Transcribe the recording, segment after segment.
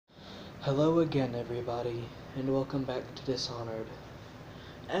Hello again, everybody, and welcome back to Dishonored.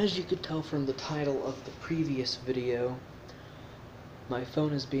 As you could tell from the title of the previous video, my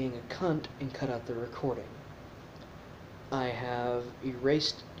phone is being a cunt and cut out the recording. I have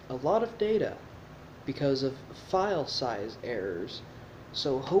erased a lot of data because of file size errors,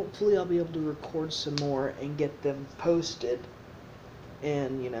 so hopefully I'll be able to record some more and get them posted.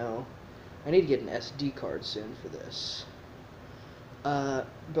 And, I need to get an SD card soon for this.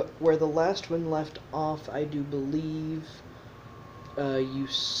 But where the last one left off, I do believe you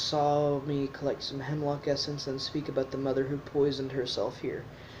saw me collect some hemlock essence and speak about the mother who poisoned herself here.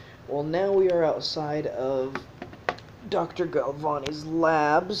 Well, now we are outside of Dr. Galvani's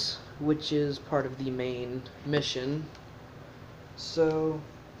labs, which is part of the main mission. So,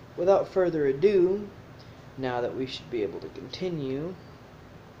 without further ado, now that we should be able to continue,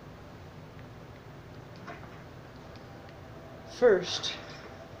 first,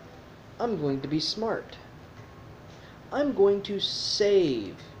 I'm going to be smart. I'm going to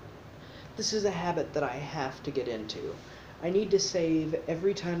save. This is a habit that I have to get into. I need to save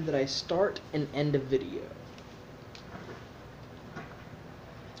every time that I start and end a video.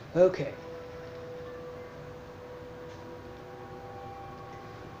 Okay.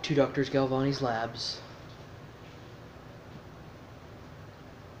 To Dr. Galvani's labs.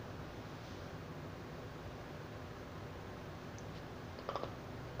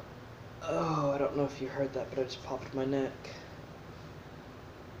 Oh, I don't know if you heard that, but I just popped my neck.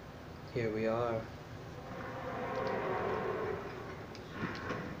 Here we are.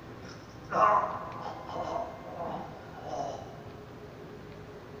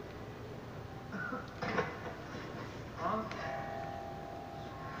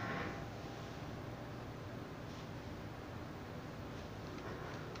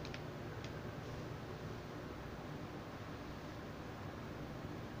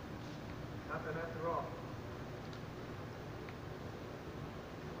 Nothing after all.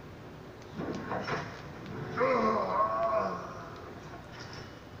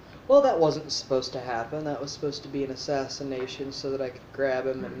 Well, that wasn't supposed to happen. That was supposed to be an assassination so that I could grab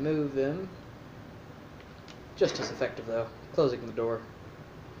him and move him. Just as effective, though. Closing the door.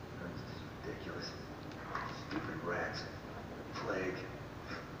 This is ridiculous. Stupid rats. Plague.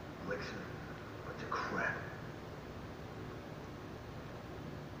 Elixir. Bunch of crap.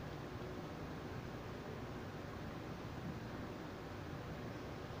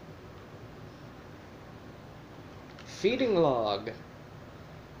 Feeding log.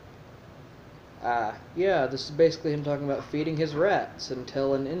 Yeah, this is basically him talking about feeding his rats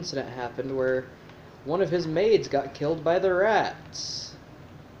until an incident happened where one of his maids got killed by the rats.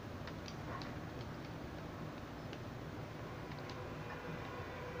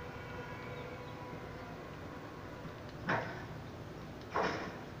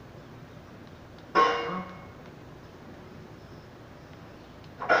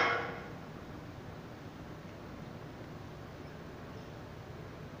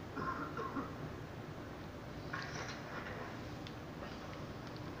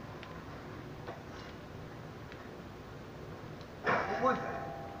 What was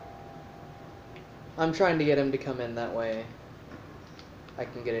that? I'm trying to get him to come in that way. I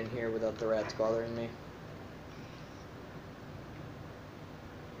can get in here without the rats bothering me.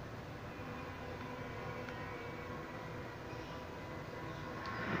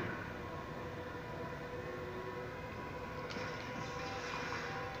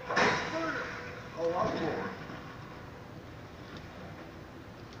 Oh, I'm bored.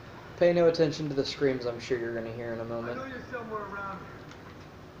 Pay no attention to the screams I'm sure you're going to hear in a I moment. know you're somewhere around here.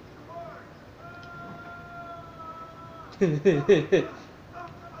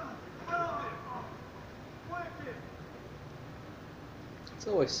 It's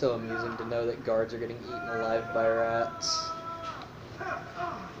always so amusing to know that guards are getting eaten alive by rats.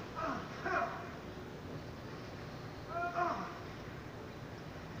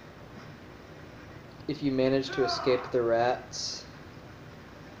 If you manage to escape the rats...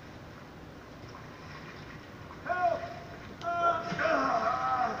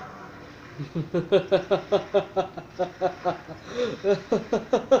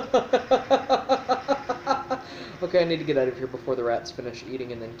 Okay, I need to get out of here before the rats finish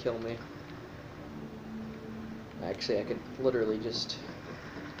eating and then kill me. Actually, I could literally just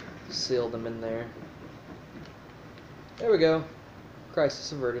seal them in there. There we go.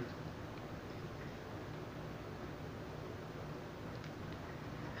 Crisis averted.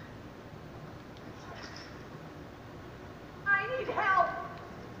 I need help!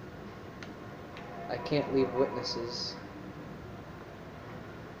 I can't leave witnesses.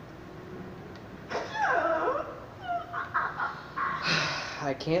 I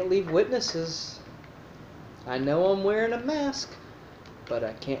I can't leave witnesses. I know I'm wearing a mask, but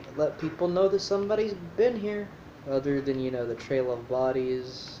I can't let people know that somebody's been here, other than, you know, the trail of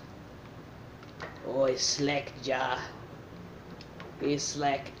bodies. Oi, slack jaw. Be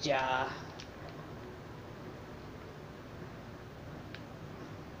slack jaw.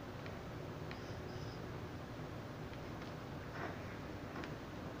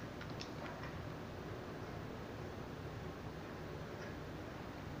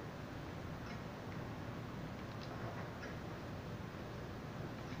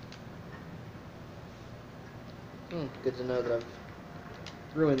 Good to know that I've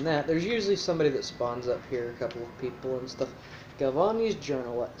ruined that. There's usually somebody that spawns up here, a couple of people and stuff. Galvani's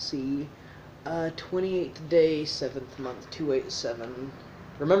journal, let's see. 28th day, 7th month, 287.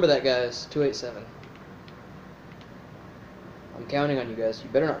 Remember that, guys, 287. I'm counting on you guys. You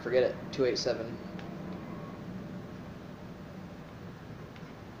better not forget it, 287.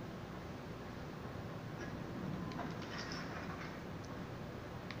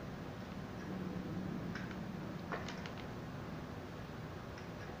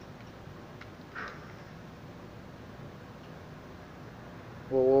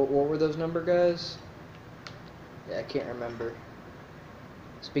 What were those number, guys? Yeah, I can't remember.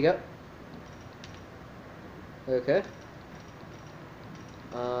 Speak up. Okay.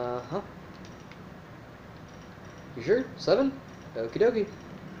 Uh-huh. You sure? 7? Okie dokie.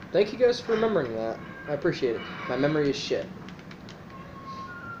 Thank you guys for remembering that. I appreciate it. My memory is shit.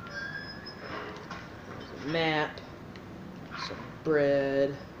 There's a map. Some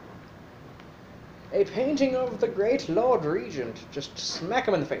bread. A painting of the great Lord Regent. Just smack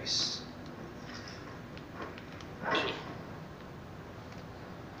him in the face.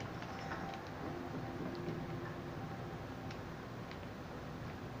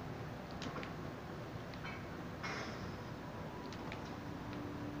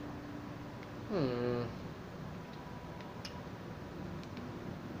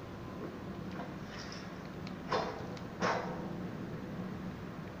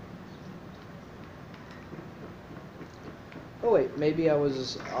 Oh wait, maybe I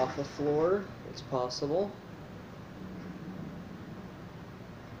was off a floor. It's possible.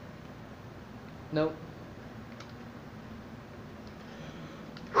 Nope.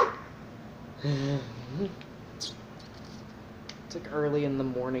 It's like early in the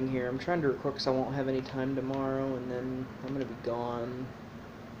morning here. I'm trying to record because I won't have any time tomorrow, and then I'm gonna be gone.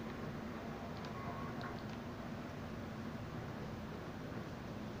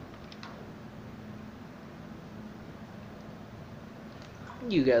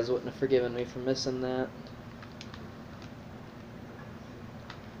 You guys wouldn't have forgiven me for missing that.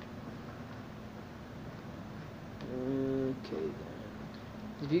 Okay then.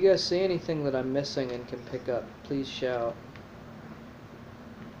 If you guys see anything that I'm missing and can pick up, please shout.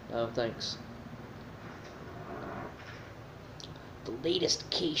 Oh, thanks. The latest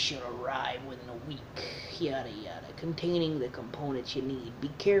case should arrive within a week. Yada yada. Containing the components you need.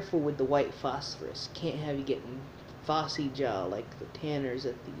 Be careful with the white phosphorus. Can't have you getting Fossy jaw like the tanners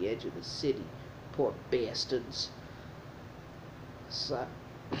at the edge of the city. Poor bastards. So,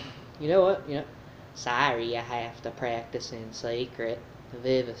 you know what? Sorry, I have to practice in secret.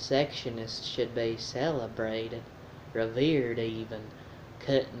 Vivisectionists should be celebrated, revered even.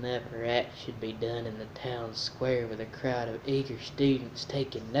 Cutting up a rat should be done in the town square with a crowd of eager students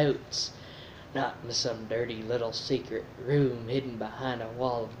taking notes, not in some dirty little secret room hidden behind a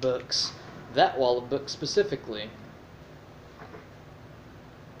wall of books. That wall of books specifically.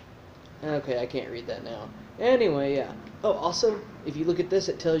 Okay, I can't read that now. Anyway, yeah. Oh, also, if you look at this,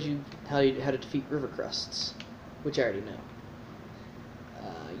 it tells you how to defeat river crusts, which I already know.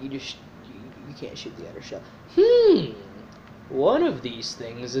 You can't shoot the outer shell. One of these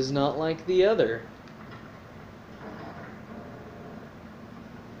things is not like the other.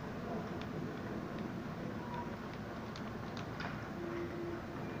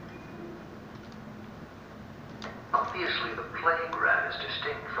 Obviously, the plague rat is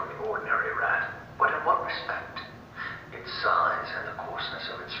distinct from the ordinary rat, but in what respect? Its size and the coarseness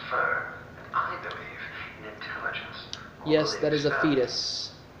of its fur, and I believe in intelligence. Yes, that is a fetus.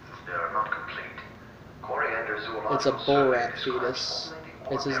 They are not complete. Coriander zoological It's a bull rat survey fetus. describes only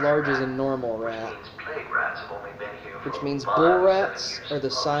the It's as ordinary large as a rat, normal which rat. means plague rats have only been here for Which means 5 bull 7 rats years are the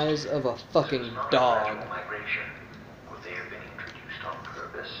most. size of a fucking This is not a dog. gradual migration. Could they have been introduced on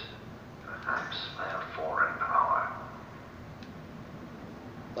purpose? Perhaps by a foreign power.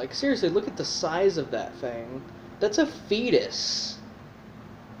 Like, seriously, look at the size of that thing. That's a fetus.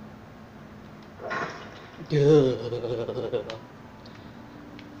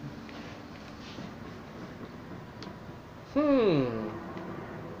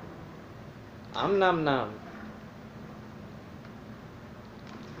 Nom nom.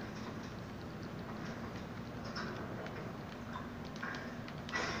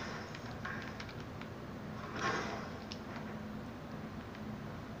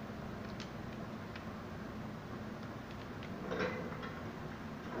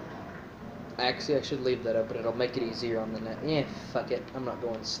 Actually, I should leave that open. It'll make it easier on the net. Yeah, fuck it. I'm not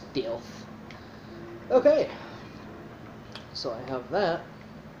going stealth. Okay. So I have that.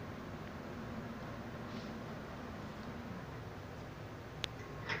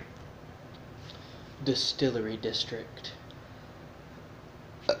 Distillery District.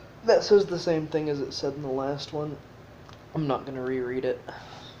 That says the same thing as it said in the last one. I'm not going to reread it.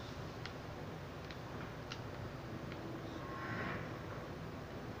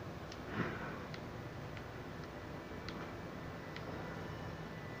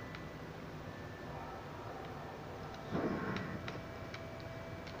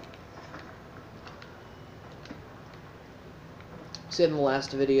 Said in the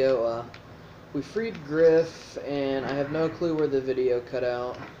last video, we freed Griff, and I have no clue where the video cut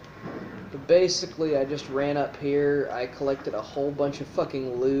out. But basically, I just ran up here, I collected a whole bunch of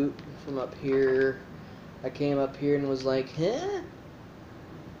fucking loot from up here. I came up here and was like, huh?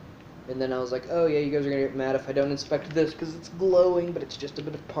 And then I was like, oh yeah, you guys are gonna get mad if I don't inspect this, because it's glowing, but it's just a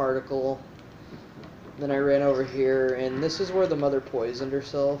bit of particle. Then I ran over here, and this is where the mother poisoned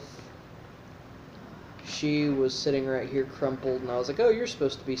herself. She was sitting right here crumpled, and I was like, oh, you're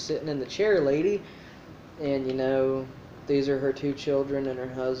supposed to be sitting in the chair, lady. And, you know, these are her 2 children and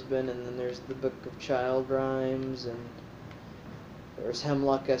her husband, and then there's the Book of Child Rhymes, and there's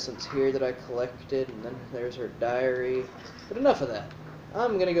hemlock essence here that I collected, and then there's her diary. But enough of that.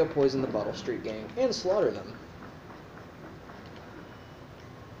 I'm gonna go poison the Bottle Street gang and slaughter them.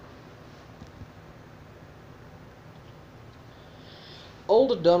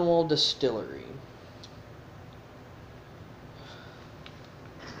 Old Dunwall Distillery.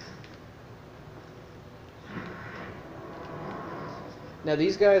 Now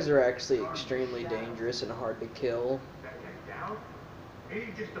these guys are actually extremely dangerous and hard to kill. That guy down? Ain't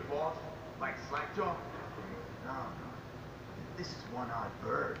he just a boss? Like Slackjaw? No. This is one odd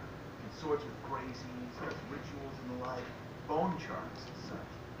bird. Consorts with crazies, does rituals and the like, bone charms and such.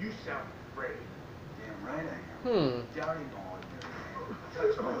 You sound afraid. Damn right I am. Doubting all ordinary.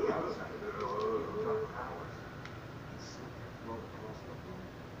 Touch my outside. Dark powers. And slip and float across the room.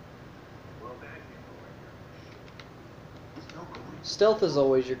 Well, that can't go right here. There's no going. Stealth is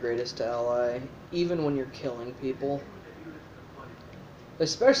always your greatest ally, even when you're killing people.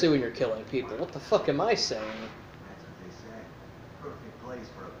 Especially when you're killing people. What the fuck am I saying? That's what they say. Perfect place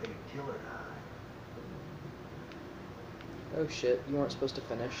for a big killer to hide. Oh shit, you weren't supposed to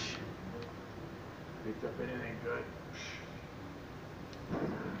finish. Picked up anything good?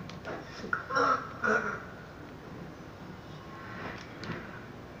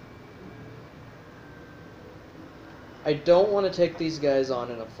 I don't want to take these guys on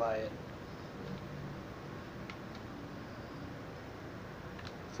in a fight.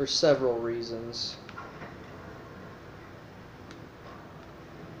 For several reasons.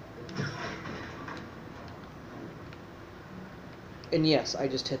 And yes, I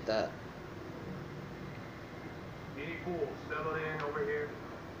just hit that. Any fools settling in over here?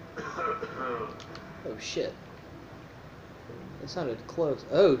 Oh shit. It sounded close.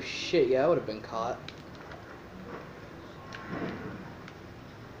 Oh shit, yeah, I would have been caught.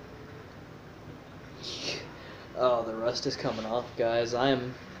 Oh, the rust is coming off, guys.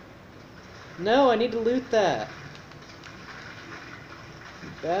 No, I need to loot that.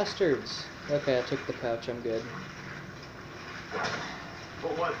 Bastards. Okay, I took the pouch. I'm good.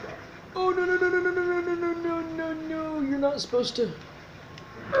 What was that? Oh, no, no, no, no, no, no, no, no, no, no, no. You're not supposed to.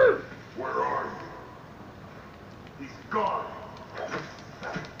 Where are you? He's gone.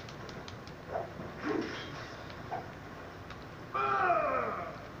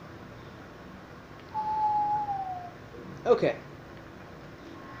 Okay.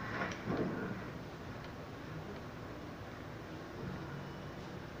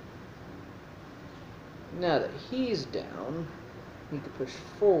 Now that he's down, we can push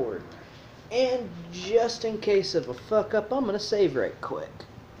forward. And just in case of a fuck up, I'm gonna save right quick.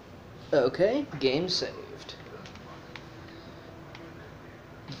 Okay, game saved.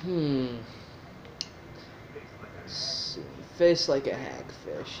 Let's see. Face like a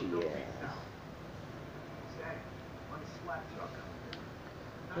hackfish, yeah.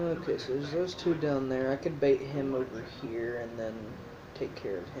 Okay, so there's those 2 down there. I could bait him over here and then take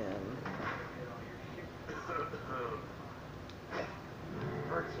care of him.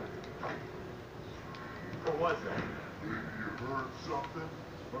 What was that? You heard something?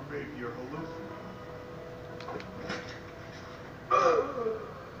 Or maybe you're hallucinating.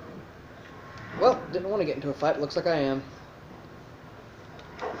 Well, didn't want to get into a fight. Looks like I am.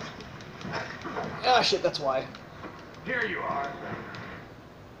 Ah, shit, that's why. Here you are.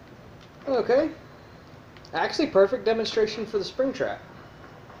 Okay. Actually, perfect demonstration for the spring trap.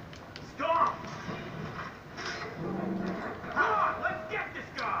 Stop! Come on, let's get this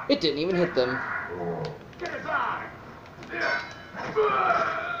guy! It didn't even hit them. Get his eye!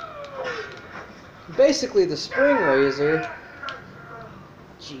 Basically, the spring razor...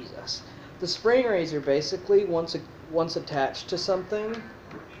 Jesus. The spring razor, basically, once attached to something,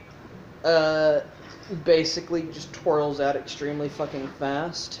 basically just twirls out extremely fucking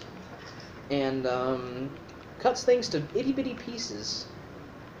fast. And, cuts things to itty-bitty pieces.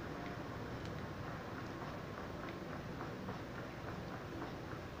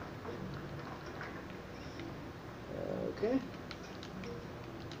 Okay.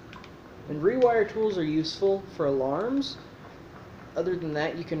 And rewire tools are useful for alarms. Other than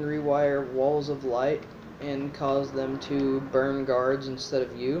that, you can rewire walls of light and cause them to burn guards instead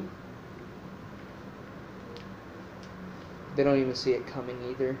of you. They don't even see it coming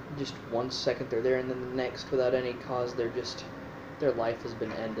either. Just 1 second they're there, and then the next, without any cause, their life has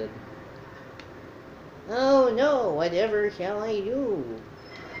been ended. Oh no, whatever shall I do?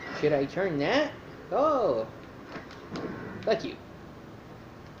 Should I turn that? Oh. Fuck you.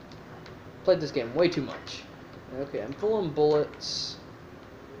 Played this game way too much. Okay, I'm full on bullets.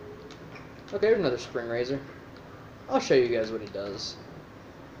 Okay, there's another spring razor. I'll show you guys what it does.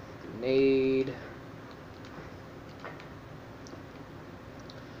 Grenade.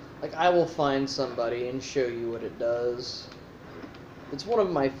 Like, I will find somebody and show you what it does. It's one of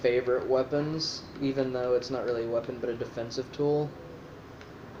my favorite weapons, even though it's not really a weapon, but a defensive tool.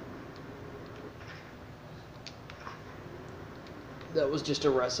 That was just a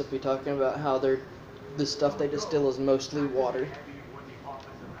recipe talking about how the stuff they distill is mostly water.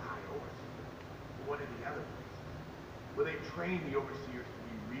 One of the other places, where they train the overseers to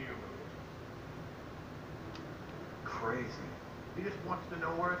be real. Crazy. He just wants to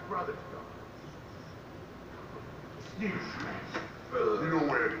know where his brother's going. Sneak smash. You know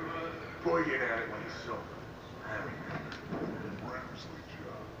where? Boy, get at it when he's sober. Ramsley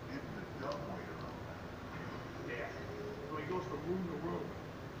job. Hitting the dumb way around. Yeah. So he goes from room to room.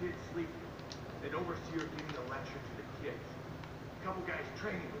 Kids sleeping. An overseer giving a lecture to the kids. A couple guys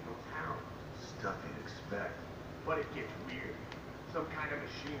training with those hounds. Stuff you'd expect. But it gets weird. Some kind of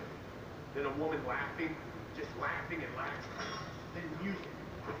machinery. Then a woman laughing. Just laughing and laughing. Then music.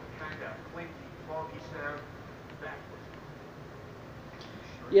 Kind of clinky, funky sound. That was...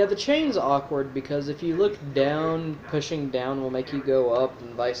 Yeah, the chain's awkward because if you look down, pushing down will make you go up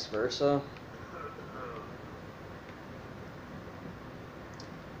and vice versa.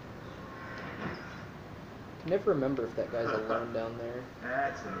 I can never remember if that guy's alone down there.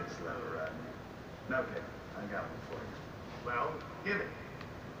 That's a new sliver, Rodney. Okay, I got one for you. Well, give it.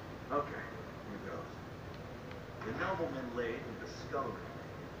 Okay, here goes. The nobleman laid with the scullery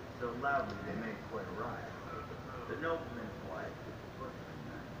maid, so loudly they made quite a riot. The nobleman's wife was butchering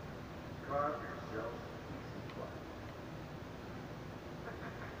knife. Carve yourself easy quiet.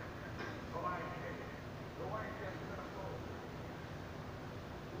 Go ahead. Go ahead.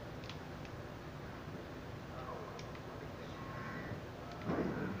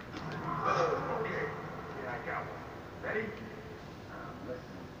 Okay. Yeah, I got one. Ready? Listen.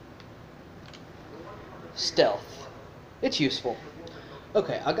 Stealth. It's useful.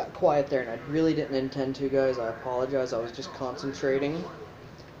 Okay, I got quiet there and I really didn't intend to, guys. I apologize. I was just concentrating.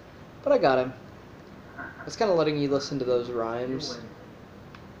 But I got him. It's kind of letting you listen to those rhymes.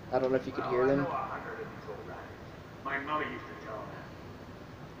 I don't know if you could hear them. My mother used to tell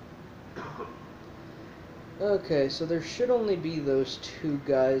that. Okay, so there should only be those two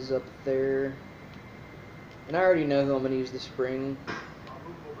guys up there. And I already know who I'm going to use the spring.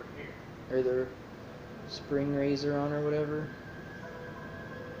 Or the spring razor on or whatever.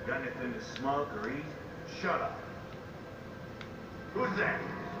 Got anything to smoke or eat? Shut up. Who's that?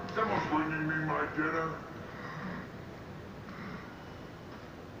 Someone bringing me my dinner?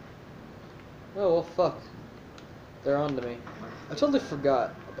 Oh, well, fuck. They're on to me. I totally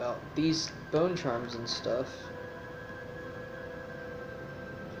forgot about these bone charms and stuff.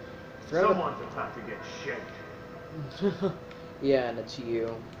 Someone's about to get shaped. Yeah, and it's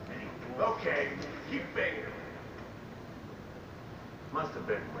you. Okay, keep banging. Must have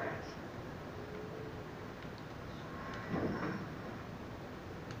been rats.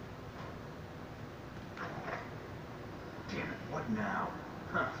 Damn it, what now?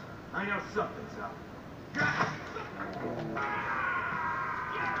 Huh, I know something's up.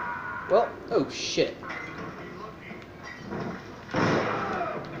 Well, oh shit.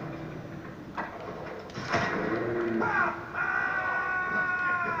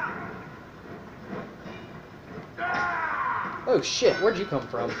 Oh shit, where'd you come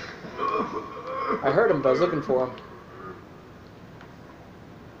from? I heard him, but I was looking for him.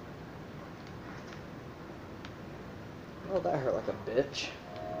 Oh, that hurt like a bitch.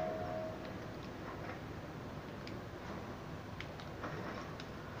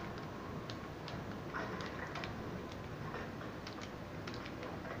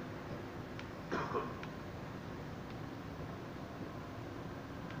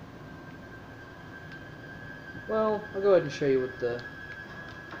 Well, I'll go ahead and show you what the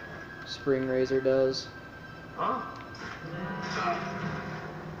spring razor does. Huh?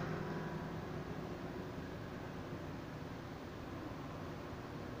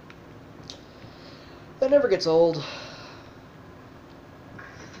 That never gets old. You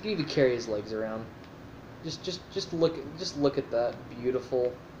can even carry his legs around. Just look at that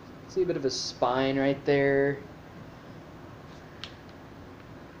beautiful. See a bit of his spine right there.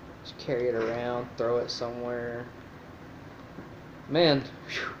 Just carry it around, throw it somewhere. Man,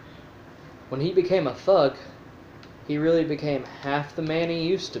 whew, when he became a thug, he really became half the man he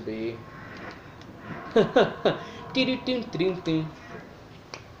used to be.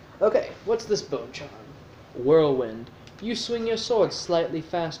 Okay, what's this bone charm? Whirlwind. You swing your sword slightly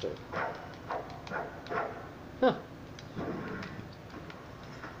faster. Huh.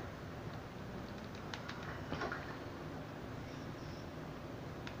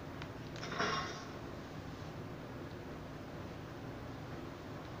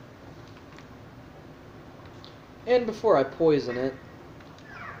 And before I poison it,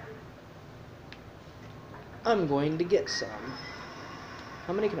 I'm going to get some.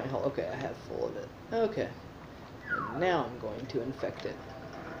 How many can I hold? Okay, I have full of it. Okay. And now I'm going to infect it.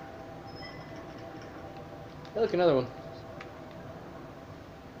 Hey, look, another one.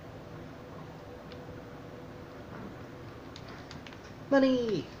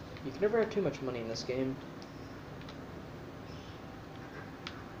 Money! You can never have too much money in this game.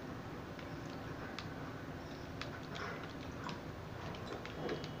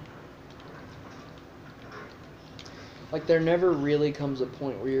 Like, there never really comes a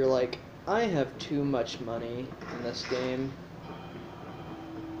point where you're like, I have too much money in this game.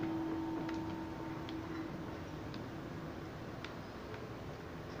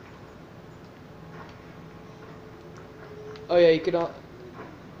 Oh yeah, you could all...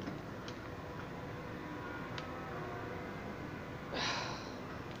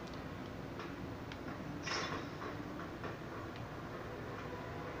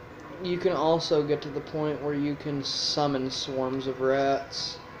 You can also get to the point where you can summon swarms of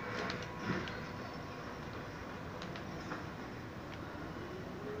rats.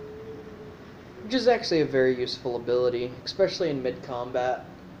 Which is actually a very useful ability, especially in mid-combat.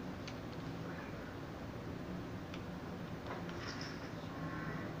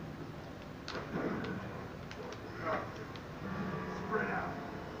 Spread out.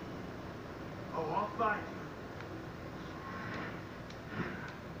 Oh, I'll find you.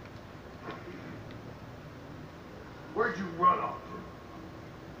 Where'd you run off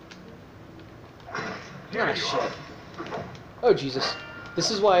to? Ah, shit. Oh, Jesus.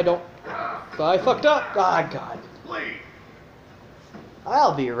 This is why I don't... I fucked up! Ah, God. Please.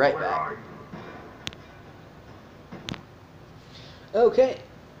 I'll be right Where are back. you? Okay.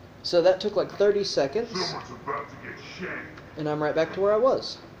 So that took like 30 seconds, Someone's about to get shanked. and I'm right back to where I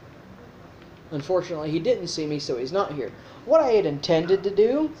was. Unfortunately, he didn't see me, so he's not here. What I had intended to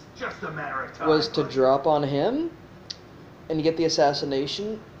do Just a matter of time. was to drop on him and get the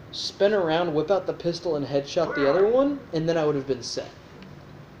assassination, spin around, whip out the pistol, and headshot the other one, and then I would have been set.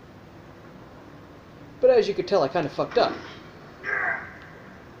 But as you could tell, I kind of fucked up. Yeah.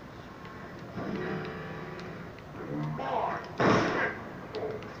 More.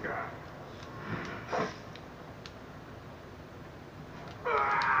 Oh, God.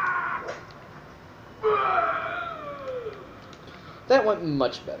 That went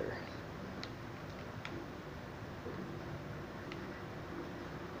much better.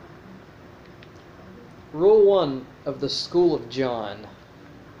 Rule 1 of the School of John.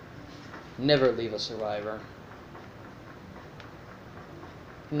 Never leave a survivor.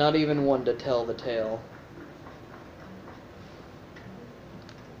 Not even one to tell the tale.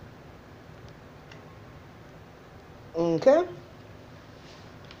 Okay.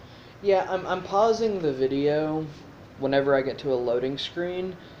 Yeah, I'm pausing the video whenever I get to a loading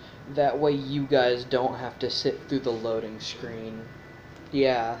screen. That way you guys don't have to sit through the loading screen.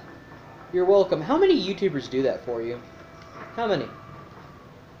 Yeah. You're welcome. How many YouTubers do that for you? How many?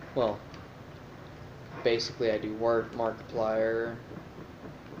 Well, basically I do Markiplier,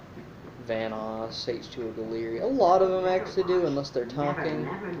 Vanoss, H2O Delirium. A lot of them actually do, unless they're talking.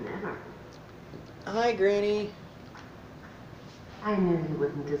 Never. Hi, Granny. I knew you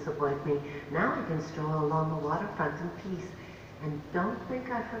wouldn't disappoint me. Now we can stroll along the waterfront in peace. And don't think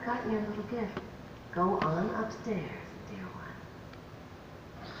I've forgotten your little gift. Go on upstairs, dear one.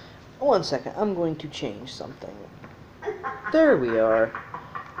 One second, I'm going to change something. There we are.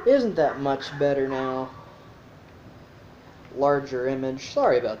 Isn't that much better now? Larger image.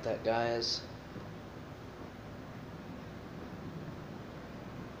 Sorry about that, guys.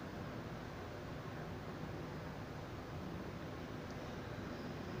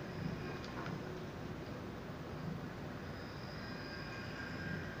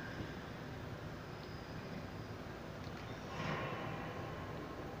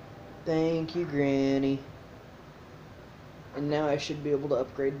 Thank you, Granny. And now I should be able to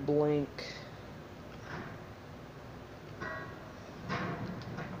upgrade Blink.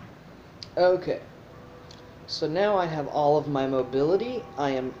 Okay. So now I have all of my mobility.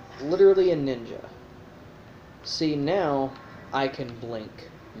 I am literally a ninja. See, now I can blink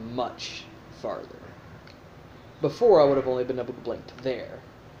much farther. Before I would have only been able to blink to there.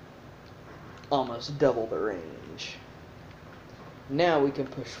 Almost double the range. Now we can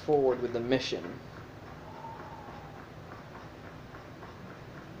push forward with the mission.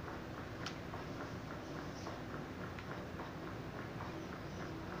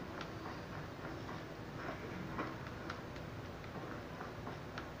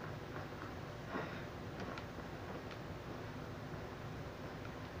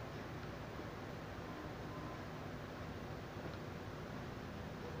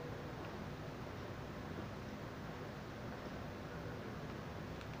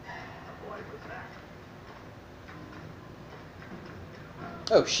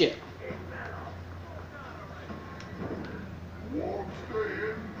 Oh shit.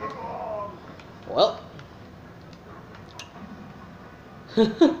 Well. I'll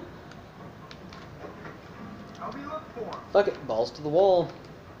be looking for him. Fuck it, balls to the wall.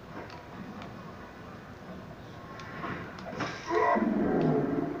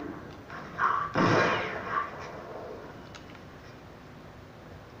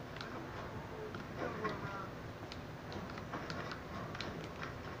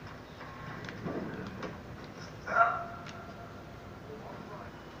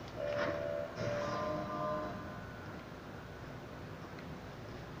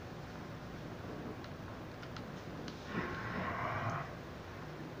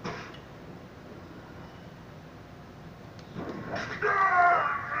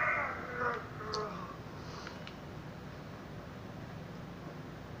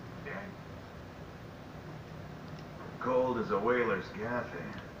 Cold as a whaler's gaff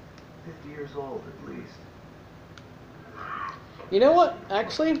hand. 50 years old at least. You know what?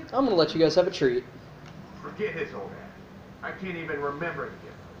 Actually, I'm gonna let you guys have a treat. Forget his old ass. I can't even remember him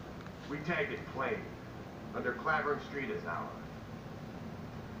yet. We tagged it plain. Under Clavering Street is ours.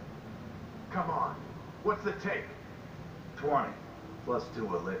 Come on. What's the take? 20. Plus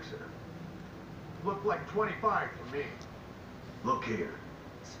 2 elixir. Looked like 25 to me. Look here.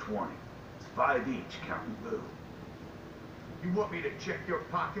 It's 20. It's 5 each, counting Boo. You want me to check your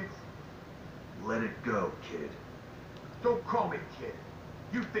pockets? Let it go, kid. Don't call me kid.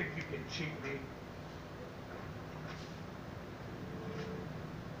 You think you can cheat me?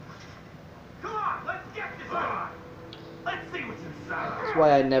 Come on, let's get this on. Let's see what's inside. That's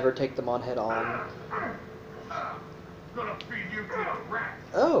why I never take them on head on. Gonna feed you to the rats.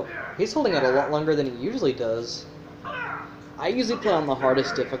 Oh, he's holding out a lot longer than he usually does. I usually play on the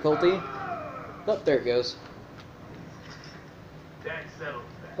hardest difficulty. Oh, there it goes. That settles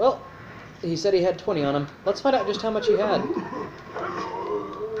that. Well, he said he had 20 on him. Let's find out just how much he had.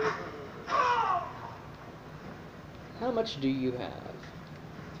 How much do you have?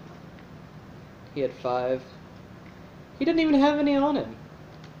 He had 5. He didn't even have any on him.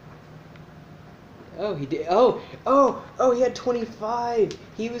 Oh, he did. Oh, he had 25.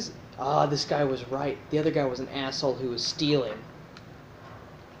 He was... Ah, this guy was right. The other guy was an asshole who was stealing.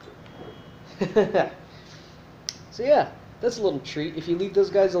 So yeah, that's a little treat. If you leave those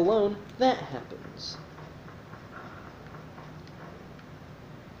guys alone, that happens.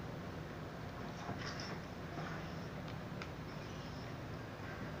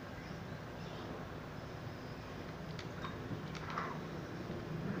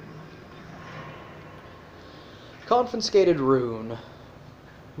 Confiscated rune.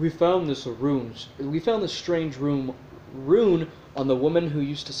 We found this strange rune on the woman who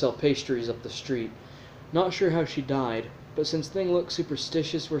used to sell pastries up the street. Not sure how she died. But since things look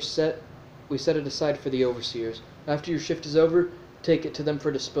superstitious, we set it aside for the overseers. After your shift is over, take it to them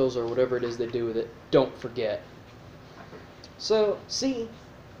for disposal or whatever it is they do with it. Don't forget. So, see,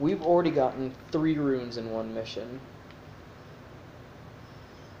 we've already gotten 3 runes in one mission.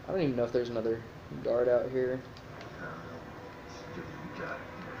 I don't even know if there's another guard out here.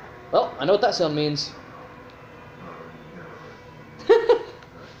 Well, I know what that sound means.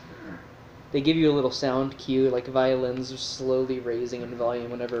 They give you a little sound cue, like violins are slowly raising in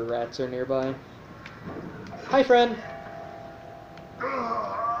volume whenever rats are nearby. Hi, friend!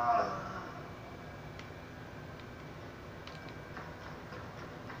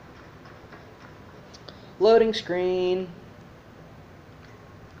 Loading screen.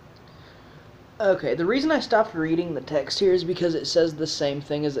 Okay, the reason I stopped reading the text here is because it says the same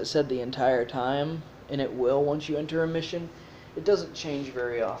thing as it said the entire time, and it will once you enter a mission. It doesn't change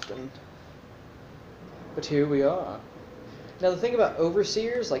very often. But here we are. Now the thing about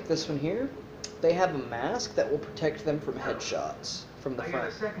overseers, like this one here, they have a mask that will protect them from headshots from the front.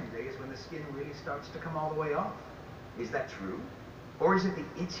 The second day is when the skin really starts to come all the way off. Is that true? Or is it the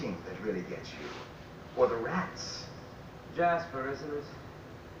itching that really gets you? Or the rats? Jasper, isn't it?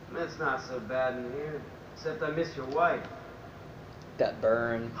 It's not so bad in here, except I miss your wife. That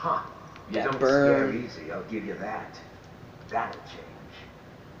burn. Huh. You That don't burn. scare easy, I'll give you that. That'll change.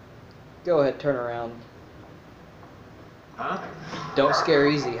 Go ahead, turn around. Huh? Don't scare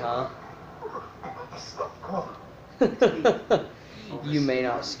easy, huh? You may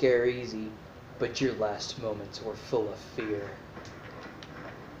not scare easy, but your last moments were full of fear.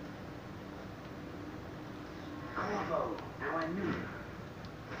 Bravo! Now I knew.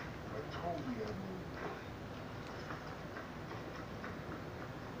 I told you I knew.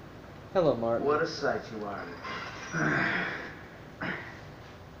 Hello, Martin. What a sight you are.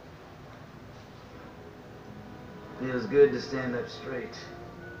 Feels good to stand up straight.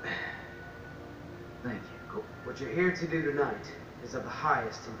 Thank you. What you're here to do tonight is of the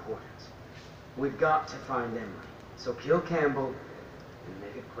highest importance. We've got to find Emily. So kill Campbell and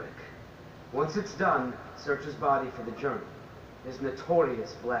make it quick. Once it's done, search his body for the journal, his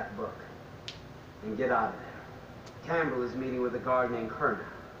notorious black book, and get out of there. Campbell is meeting with a guard named Kerner,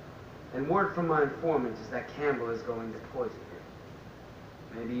 and word from my informant is that Campbell is going to poison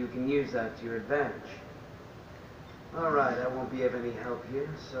him. Maybe you can use that to your advantage. All right, I won't be of any help here,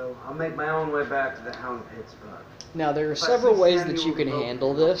 so I'll make my own way back to the Hound Pit's pub. Now, there are several ways that you can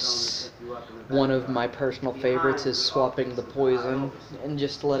handle this. One of my personal favorites is swapping the poison and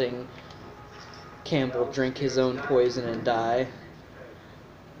just letting Campbell drink his own poison and die.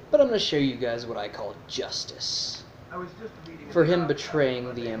 But I'm going to show you guys what I call justice. For him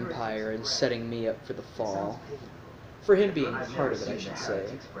betraying the Empire and setting me up for the fall. For him being part of it, I should say.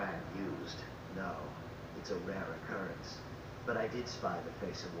 No, it's a rare occurrence. But I did spy the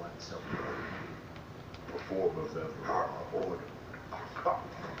face of one so before of them order.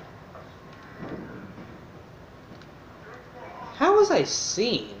 How was I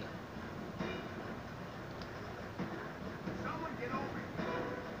seen? Someone get over here.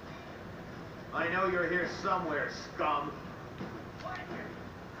 I know you're here somewhere, scum.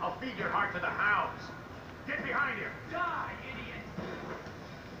 I'll feed your heart to the hounds. Get behind here. Die, idiot.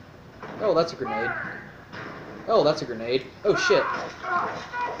 Oh, that's a grenade. Oh, that's a grenade. Oh, shit.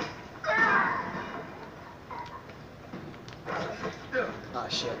 Ah,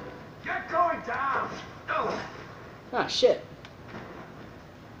 shit. Get going down. Ah, shit.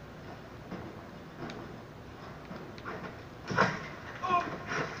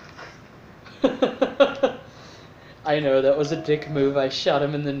 I know, that was a dick move. I shot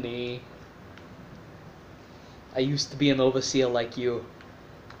him in the knee. I used to be an overseer like you,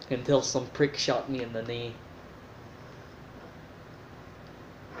 until some prick shot me in the knee.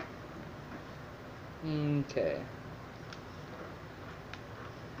 Okay.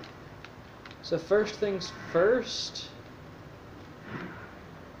 So first things first.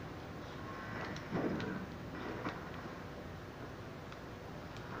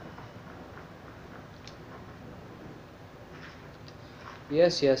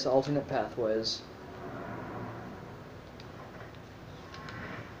 Yes, yes, alternate pathways.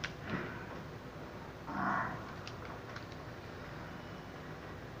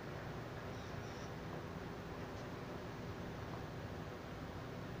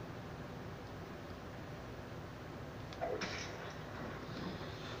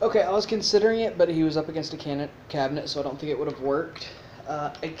 Okay, I was considering it, but he was up against a cabinet, so I don't think it would have worked.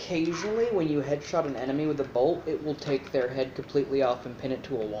 Occasionally, when you headshot an enemy with a bolt, it will take their head completely off and pin it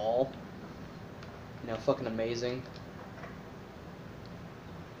to a wall. You know, fucking amazing.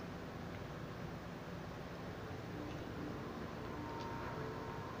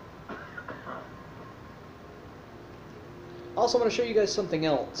 Also, I'm going to show you guys something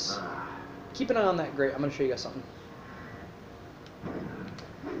else. Keep an eye on that grate. I'm going to show you guys something.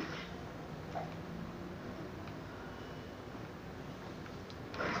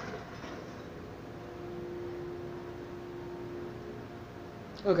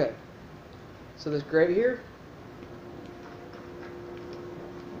 Okay. So this grate here.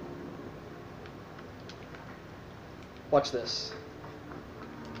 Watch this.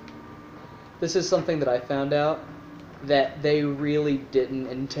 This is something that I found out that they really didn't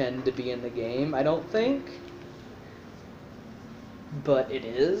intend to be in the game, I don't think. But it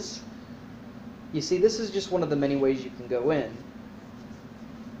is. You see, this is just one of the many ways you can go in.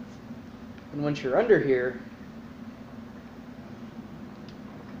 And once you're under here,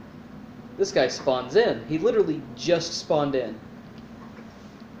 this guy spawns in. He literally just spawned in.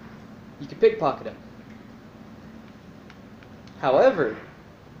 You can pickpocket him. However,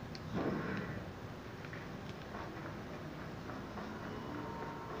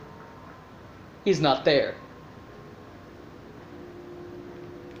 he's not there.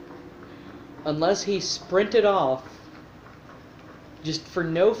 Unless he sprinted off, just for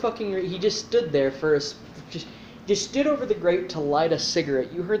no fucking reason. He just stood there for a... Just stood over the grate to light a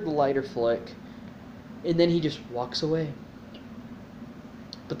cigarette. You heard the lighter flick. And then he just walks away.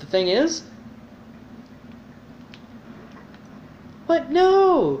 But the thing is... What?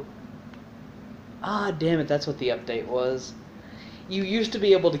 No! Ah, damn it, that's what the update was. You used to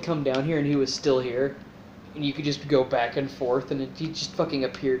be able to come down here and he was still here. And you could just go back and forth and he just fucking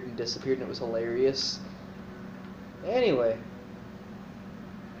appeared and disappeared and it was hilarious. Anyway.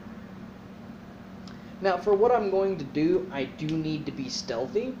 Now, for what I'm going to do, I do need to be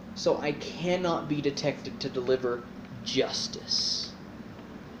stealthy, so I cannot be detected to deliver justice.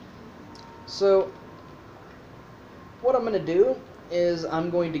 So, what I'm going to do is I'm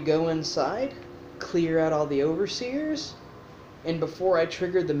going to go inside, clear out all the overseers, and before I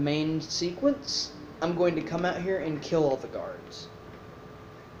trigger the main sequence, I'm going to come out here and kill all the guards.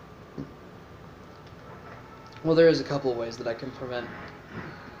 Well, there is a couple of ways that I can prevent...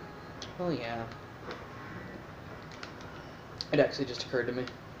 Well, yeah. It actually just occurred to me.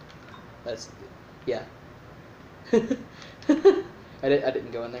 That's... yeah. I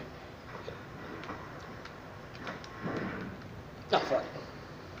didn't go in there. Oh, fuck.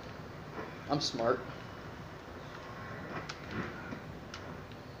 I'm smart.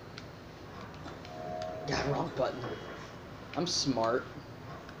 Yeah, wrong button. I'm smart.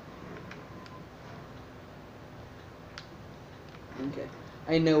 Okay.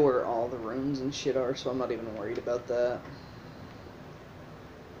 I know where all the rooms and shit are, so I'm not even worried about that.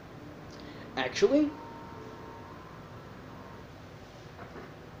 Actually,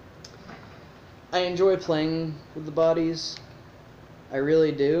 I enjoy playing with the bodies. I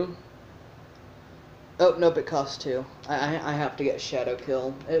really do. Oh, nope, it costs 2. I have to get Shadow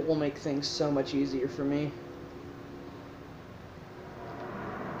Kill. It will make things so much easier for me.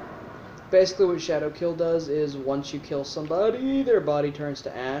 Basically what Shadow Kill does is once you kill somebody, their body turns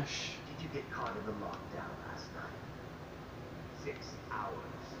to ash. Did you get caught in the lockdown last night? 6 hours.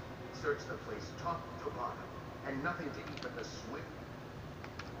 Searched the place top to bottom, and nothing to eat but the swift.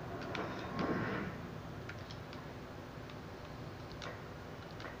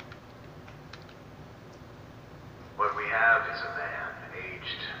 What we have is a man,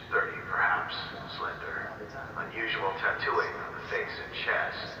 aged 30 perhaps, slender, unusual tattooing on the face and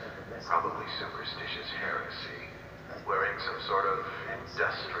chest, probably superstitious heresy, wearing some sort of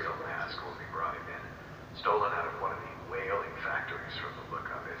industrial mask when we brought him in, stolen out of one of the whaling factories from the look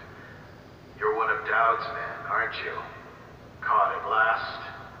of it. You're one of Dowd's men, aren't you? Caught at last?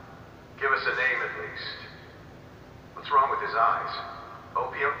 Give us a name at least. What's wrong with his eyes?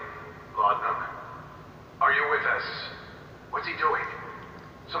 Opium? Laudanum? Are you with us? What's he doing?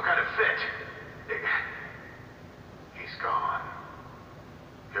 Some kind of fit? He's gone.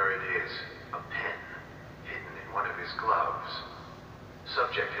 Here it is, a pen, hidden in one of his gloves.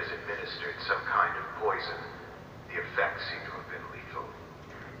 Subject has administered some kind of poison. The effects seem to have been lethal.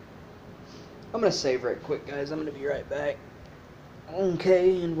 I'm gonna save right quick, guys. I'm gonna be right back.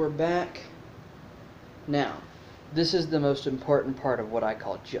 Okay, and we're back. Now, this is the most important part of what I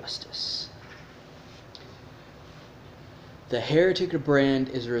call justice. The heretic brand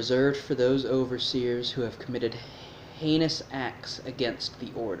is reserved for those overseers who have committed heinous acts against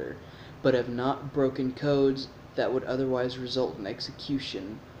the order, but have not broken codes that would otherwise result in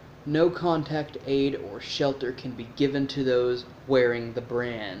execution. No contact, aid, or shelter can be given to those wearing the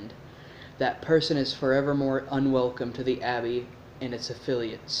brand. That person is forevermore unwelcome to the Abbey and its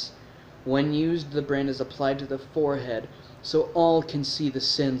affiliates. When used, the brand is applied to the forehead so all can see the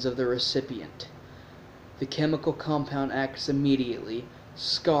sins of the recipient. The chemical compound acts immediately,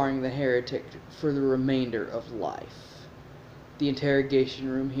 scarring the heretic for the remainder of life. The interrogation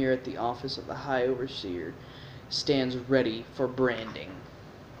room here at the office of the High Overseer stands ready for branding.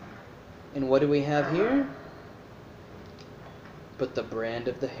 And what do we have here? But the brand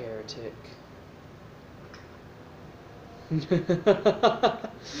of the heretic.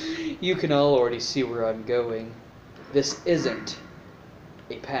 You can all already see where I'm going. This isn't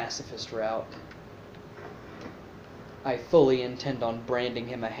a pacifist route. I fully intend on branding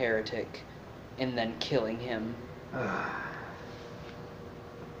him a heretic and then killing him.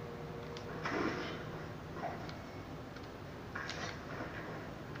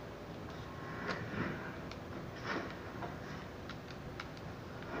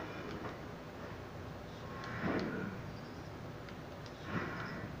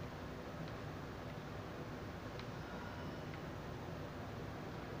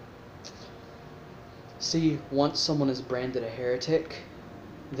 See, once someone is branded a heretic,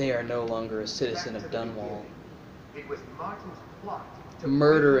 they are no longer a citizen of Dunwall. It was Martin's plot to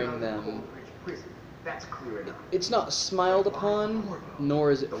Murdering break out of them. Coleridge prison. That's clear enough. It's not smiled upon,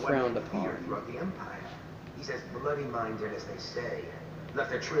 nor is it The one frowned they fear upon. throughout the Empire. He's as bloody-minded as they say.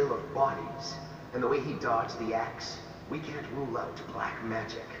 Left a trail of bodies. And the way he dodged the axe, we can't rule out black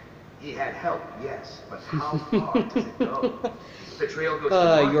magic. He had help, yes, but how far does it go? The trail goes to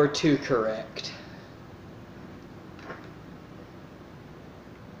Martin. You're too correct.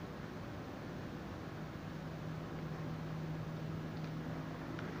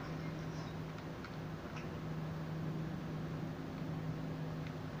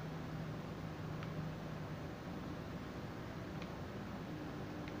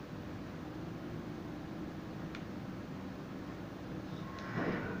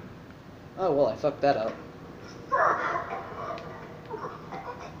 Oh, well, I fucked that up.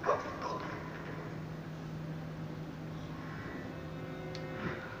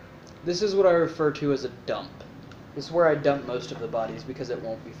 This is what I refer to as a dump. This is where I dump most of the bodies because it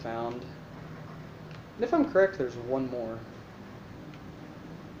won't be found. And if I'm correct, there's one more.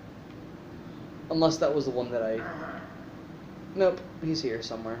 Unless that was the one that I... Nope, he's here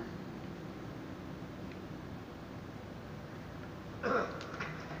somewhere.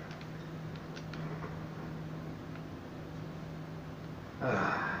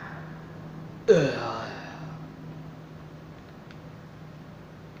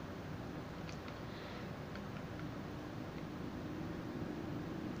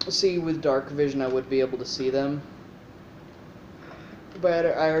 See, with dark vision I would be able to see them. But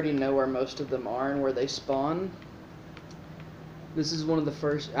I already know where most of them are and where they spawn. This is one of the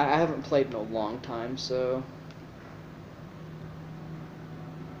first... I haven't played in a long time, so...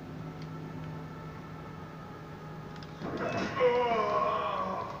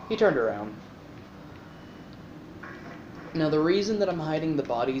 He turned around. Now, the reason that I'm hiding the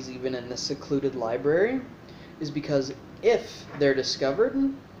bodies even in this secluded library is because if they're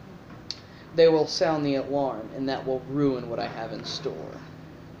discovered, they will sound the alarm, and that will ruin what I have in store.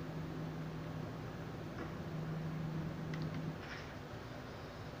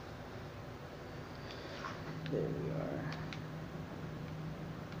 There we are.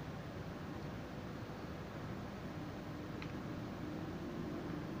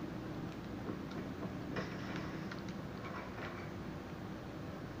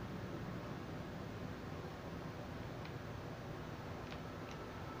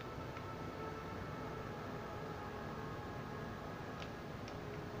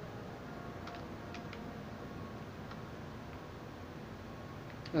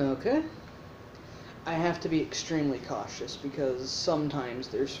 Okay. I have to be extremely cautious because sometimes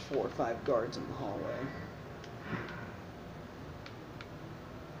there's 4 or 5 guards in the hallway.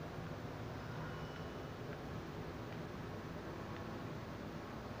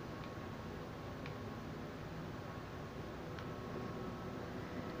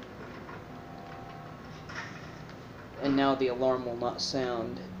 And now the alarm will not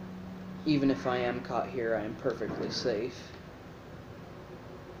sound. Even if I am caught here, I am perfectly safe.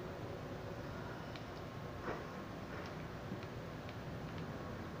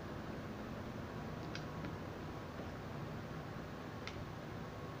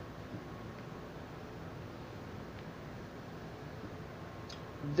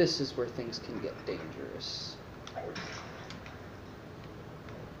 This is where things can get dangerous.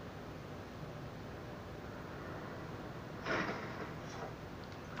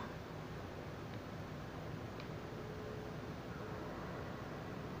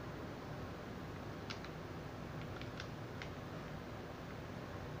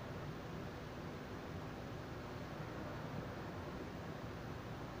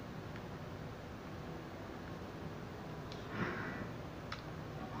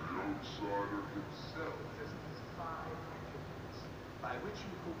 So, just these 5 attributes, by which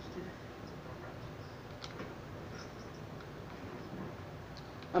he hopes to defeat the righteous.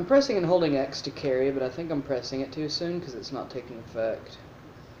 I'm pressing and holding X to carry, but I think I'm pressing it too soon because it's not taking effect.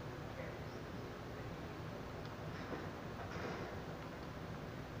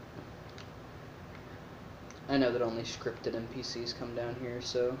 I know that only scripted NPCs come down here,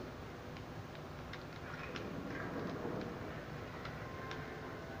 so...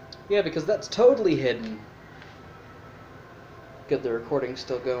 Yeah, because that's totally hidden. Good, the recording's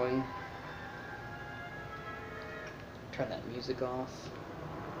still going. Turn that music off.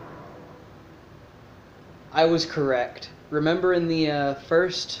 I was correct. Remember in the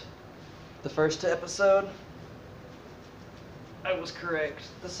first episode? I was correct.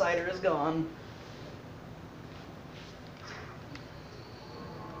 The cider is gone.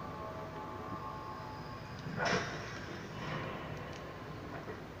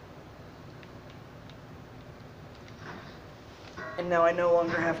 And now I no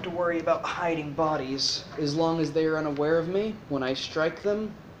longer have to worry about hiding bodies. As long as they are unaware of me, when I strike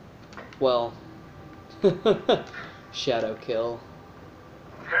them, well, shadow kill.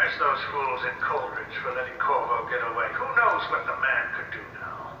 Curse those fools in Coleridge for letting Corvo get away. Who knows what the man could do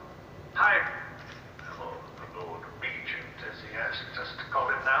now? The Lord Regent, as he asks us to call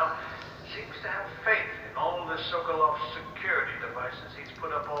him now, seems to have faith in all the Sokolov's security devices he's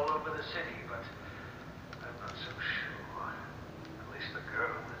put up all over the city, but I'm not so sure. At least the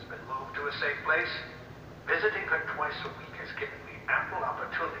girl has been moved to a safe place. Visiting her twice a week has given me ample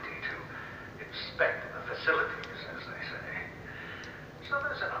opportunity to inspect the facilities, as they say. So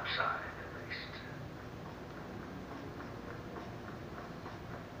there's an upside, at least.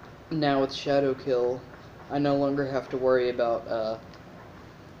 Now with shadow kill, I no longer have to worry about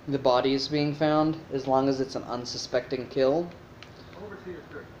the bodies being found, as long as it's an unsuspecting kill.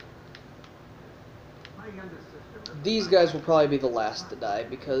 These guys will probably be the last to die,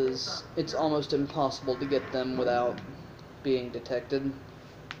 because it's almost impossible to get them without being detected.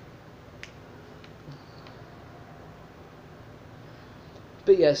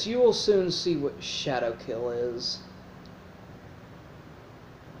 But yes, you will soon see what shadow kill is.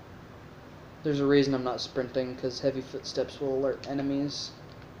 There's a reason I'm not sprinting, because heavy footsteps will alert enemies.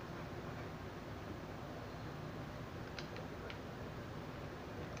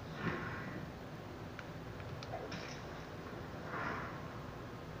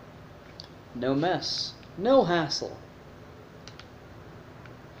 No mess. No hassle.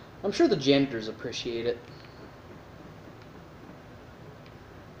 I'm sure the janitors appreciate it.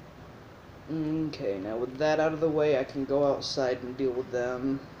 Okay, now with that out of the way, I can go outside and deal with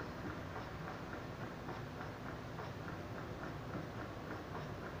them.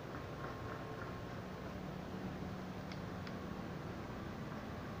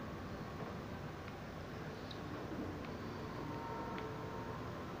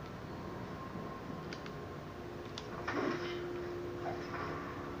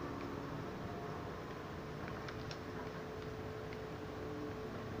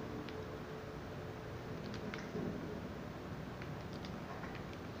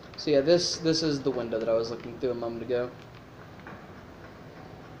 So yeah, this is the window that I was looking through a moment ago.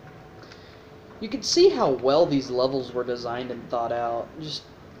 You can see how well these levels were designed and thought out. Just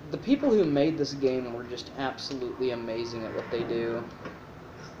the people who made this game were just absolutely amazing at what they do.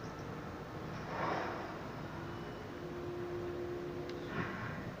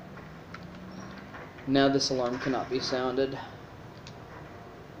 Now this alarm cannot be sounded.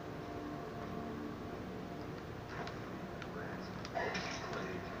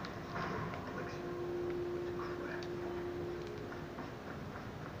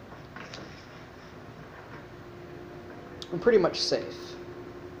 I'm pretty much safe.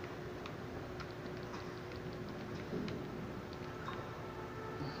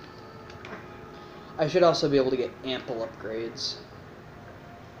 I should also be able to get ample upgrades.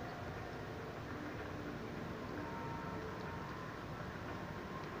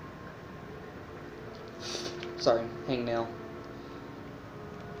 Sorry, hangnail.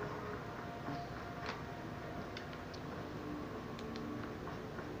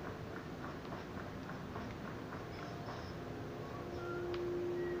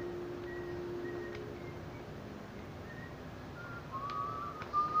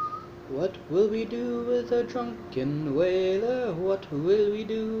 What will we do with a drunken whaler? What will we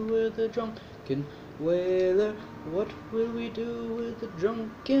do with a drunken whaler? What will we do with a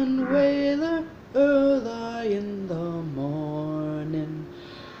drunken whaler? Early in the morning,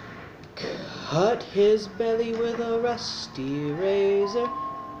 cut his belly with a rusty razor.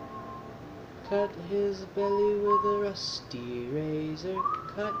 Cut his belly with a rusty razor.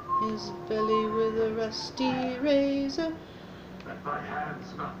 cut his belly with a rusty razor. Let my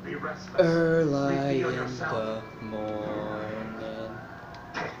hands not be restless. Early Leave me on in yourself. the morning.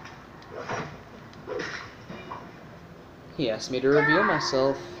 He asked me to reveal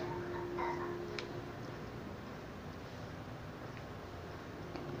myself.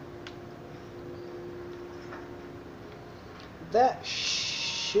 That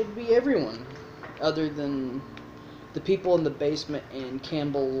should be everyone, other than the people in the basement and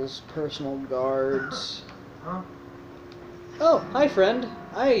Campbell's personal guards. Huh? Oh, hi friend.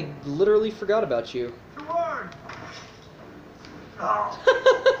 I literally forgot about you. Toward! Oh.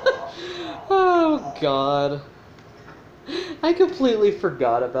 Oh god. I completely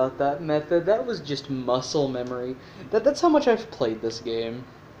forgot about that method. That was just muscle memory. That's how much I've played this game.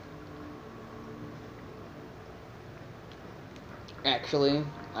 Actually,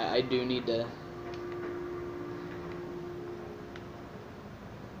 I do need to...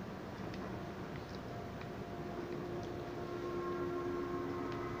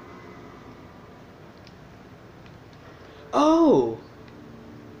 Oh!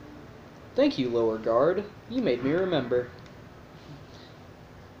 Thank you, lower guard. You made me remember.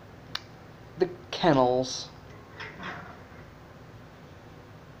 The kennels.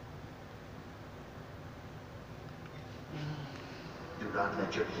 Do not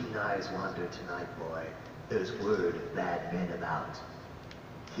let your keen eyes wander tonight, boy. There's word of bad men about.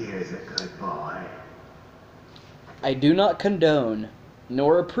 Here's a good boy. I do not condone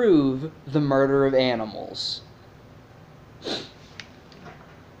nor approve the murder of animals.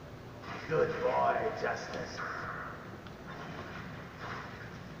 Good boy, Justice.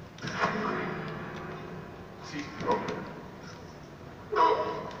 See, open.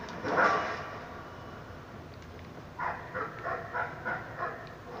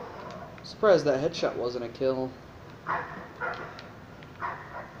 Surprised that headshot wasn't a kill.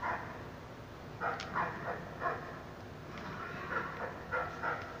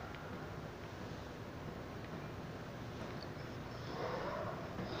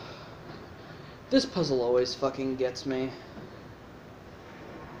 This puzzle always fucking gets me.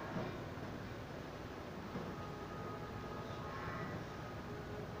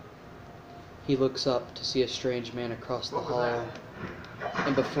 He looks up to see a strange man across the hall,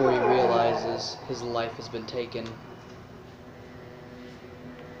 and before he realizes, his life has been taken.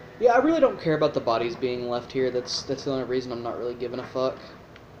 Yeah, I really don't care about the bodies being left here. That's the only reason I'm not really giving a fuck.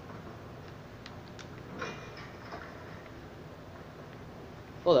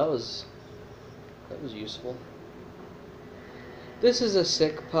 Oh, that was useful. This is a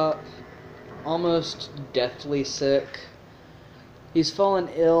sick pup, almost deathly sick. He's fallen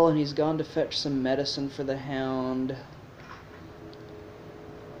ill and he's gone to fetch some medicine for the hound.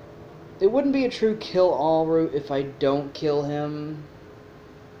 It wouldn't be a true kill-all route if I don't kill him.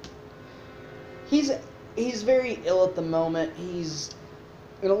 He's very ill at the moment. He's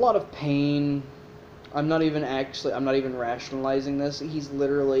in a lot of pain. I'm not even rationalizing this. He's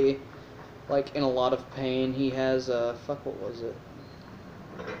literally like in a lot of pain. He has fuck, what was it?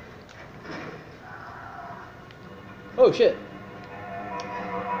 Oh shit.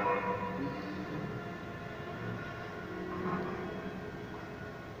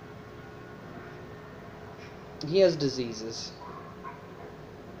 He has diseases.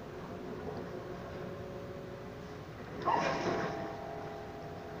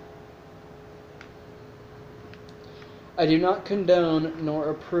 I do not condone nor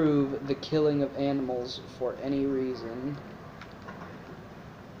approve the killing of animals for any reason.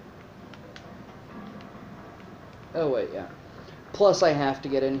 Oh wait, yeah. Plus I have to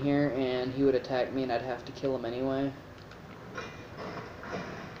get in here and he would attack me and I'd have to kill him anyway.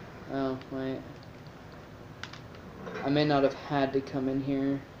 Oh, wait. I may not have had to come in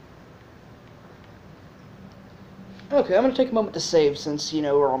here. Okay, I'm gonna take a moment to save since, you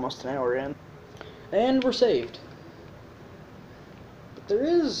know, we're almost an hour in. And we're saved. But there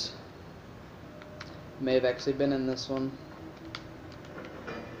is... may have actually been in this one.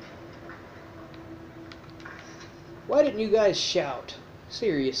 Why didn't you guys shout?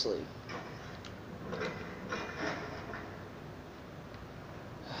 Seriously.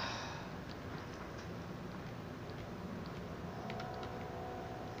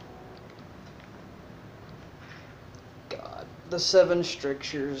 God. The 7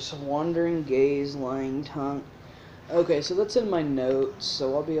 strictures. Wandering gaze, lying tongue. Okay, so that's in my notes,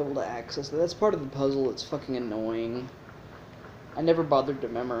 so I'll be able to access that. That's part of the puzzle. It's fucking annoying. I never bothered to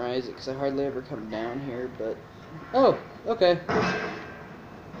memorize it because I hardly ever come down here, but... oh, okay.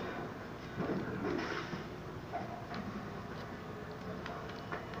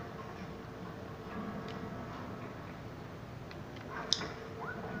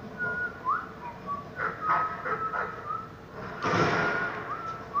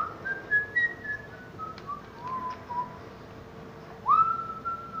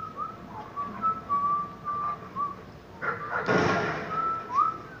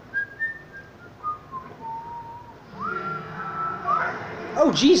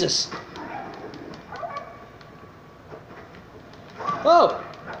 Oh, Jesus! Oh!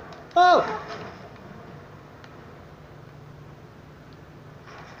 Oh!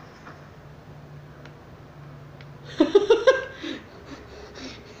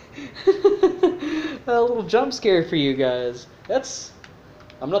 A little jump scare for you guys.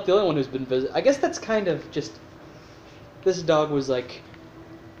 I'm not the only one who's been visited. I guess that's kind of just... This dog was like...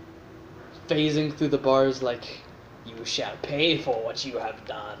 phasing through the bars like, you shall pay for what you have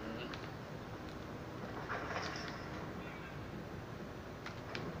done.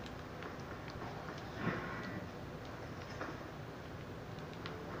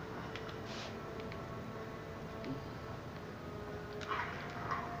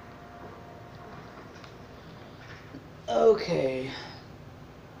 Okay.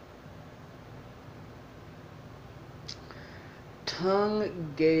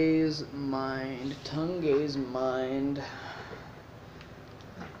 Tongue, gaze, mind. Tongue, gaze, mind.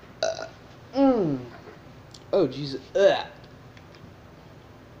 Oh, Jesus. Ugh.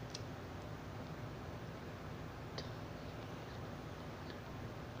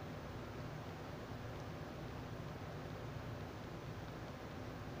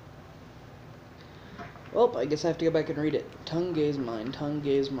 Well, I guess I have to go back and read it. Tongue, gaze, mind. Tongue,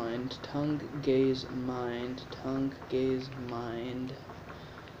 gaze, mind. Tongue, gaze, mind. Tongue, gaze, mind.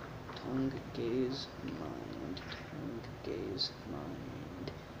 Tongue, gaze, mind. Tongue, gaze,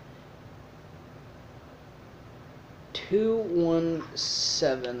 mind.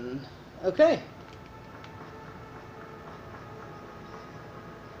 217. Okay.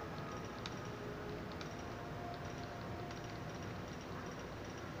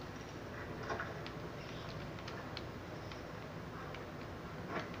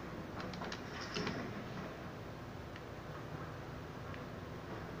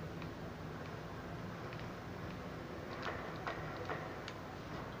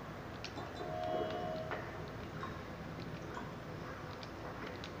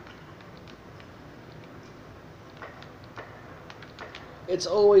 It's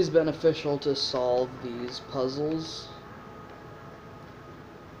always beneficial to solve these puzzles.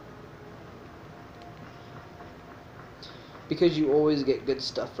 Because you always get good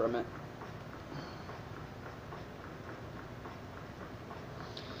stuff from it.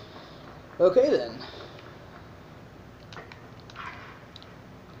 Okay then.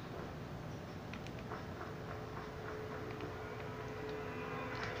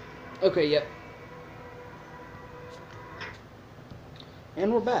 Okay, yep.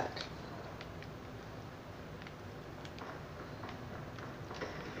 And we're back.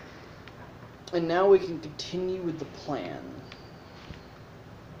 And now we can continue with the plan.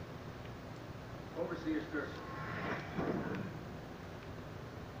 Overseer Sturson.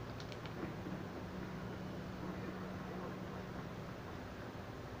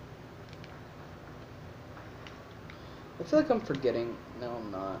 I feel like I'm forgetting. No,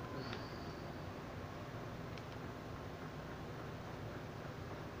 I'm not.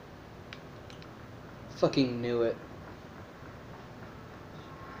 Fucking knew it.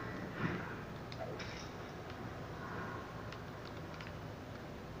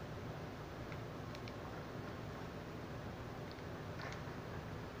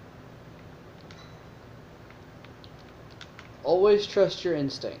 Always trust your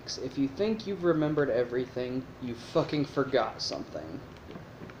instincts. If you think you've remembered everything, you fucking forgot something.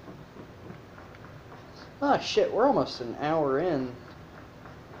 Ah, shit, we're almost an hour in.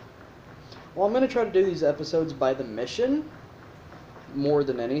 Well, I'm gonna try to do these episodes by the mission, more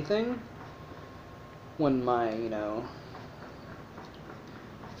than anything. When my,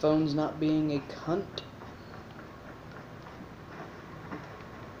 phone's not being a cunt.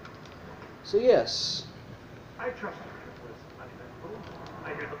 So, yes. I trust her. It was uneventful. I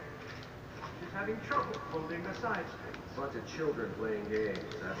hear she's having trouble holding the side streets. Bunch of children playing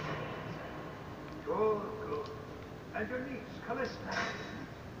games, that's all. Good, good. And your niece, Callista.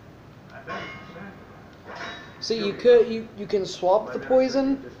 And then, See, you can swap the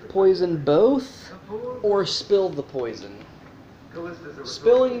poison both, or spill the poison.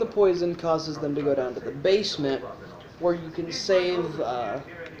 Spilling the poison causes them to go down to the basement, where you can save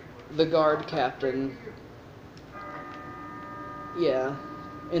the guard captain. Yeah,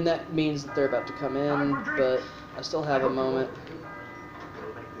 and that means that they're about to come in, but I still have a moment.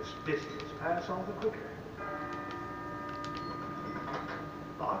 We'll make this distance pass all the quicker.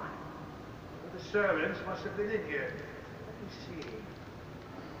 Lock. The servants must have been in here. Let me see.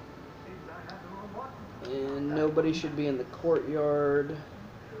 Seems I have the wrong one. And nobody should be in the courtyard.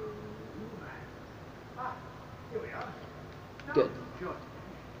 Ah, here we are. Now, Good.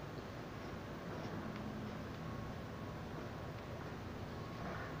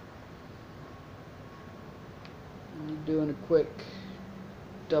 Doing a quick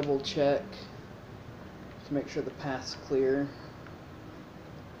double check to make sure the path's clear.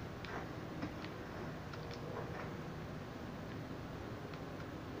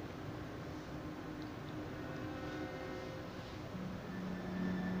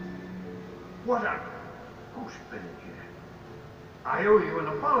 What on? Who's been in here? I owe you an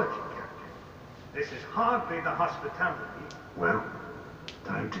apology, Captain. This is hardly the hospitality. Well,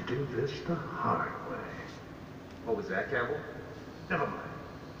 time to do this the hard way. What was that, Campbell? Never mind.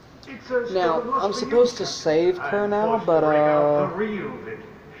 It's a Now, I'm supposed to save her now, but the real vintage.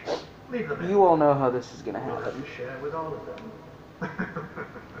 Leave them in. you all know how this is gonna We'll have happen. you share with all of them.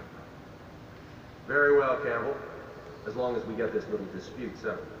 Very well, Campbell. As long as we get this little dispute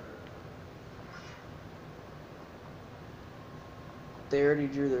settled. They already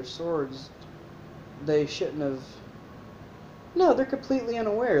drew their swords. They shouldn't have... No, they're completely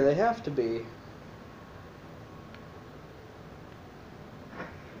unaware. They have to be.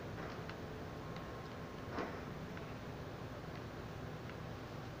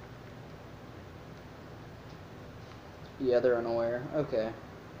 Yeah, they're unaware. Okay.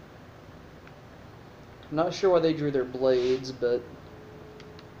 I'm not sure why they drew their blades, but...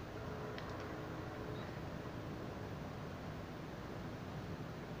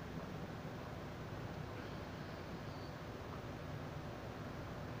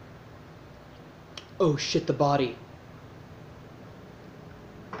 Oh shit, the body.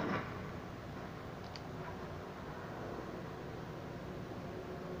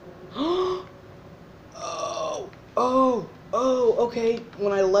 Okay.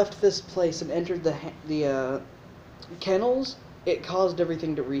 When I left this place and entered the kennels, it caused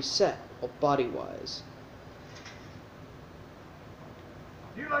everything to reset, body-wise.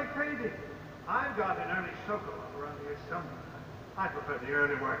 You like painting? I've got an early Sokol around here somewhere. I prefer the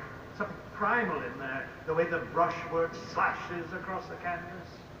early work. Something primal in there, the way the brushwork slashes across the canvas.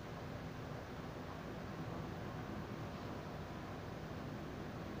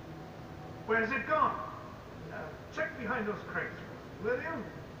 Where's it gone? Check behind those crates, will you?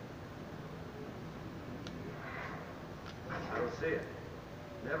 I don't see it.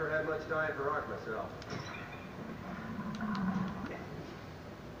 Never had much time for art myself.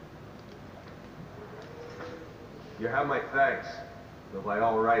 You have my thanks. Though by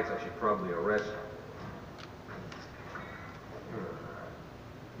all rights, I should probably arrest you.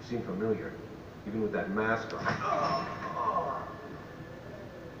 You seem familiar, even with that mask on.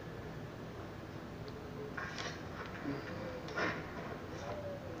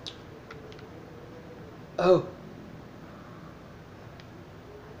 Oh.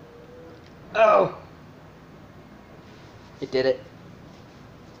 Oh! It did it.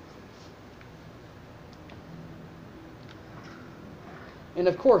 And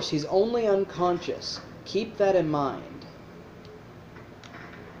of course, he's only unconscious. Keep that in mind.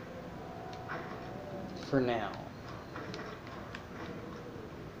 For now.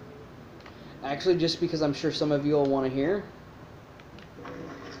 Actually, just because I'm sure some of you will want to hear.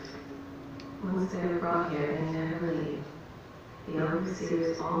 Once they're brought here, they never leave. The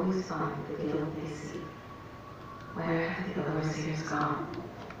overseers always find the guild they seek. Where have the overseers gone?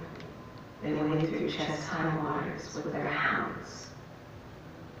 They wade through chest-high waters with their hounds.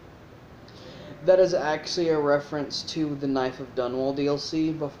 That is actually a reference to the Knife of Dunwall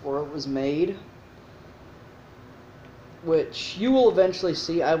DLC before it was made. Which you will eventually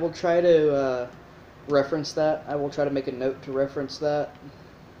see. I will try to reference that. I will try to make a note to reference that.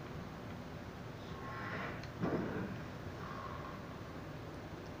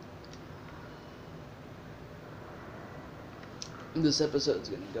 This episode is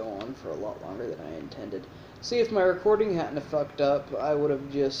going to go on for a lot longer than I intended. See, if my recording hadn't have fucked up, I would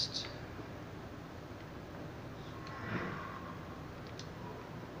have just...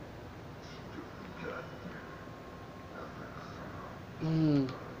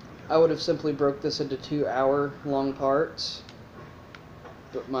 I would have simply broke this into 2-hour-long parts.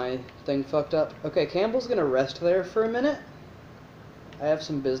 But my thing fucked up. Okay, Campbell's going to rest there for a minute. I have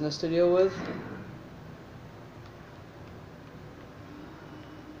some business to deal with.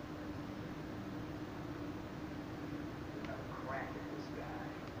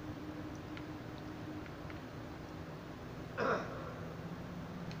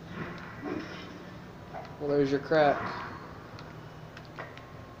 Well, there's your crack.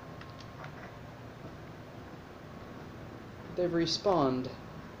 They've respawned.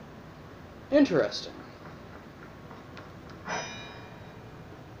 Interesting.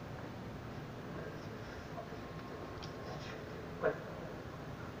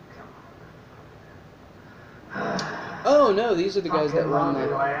 Oh no, these are the guys that run the...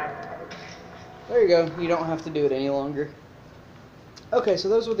 There you go. You don't have to do it any longer. Okay, so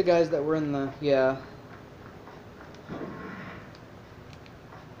those were the guys that were in the... Yeah.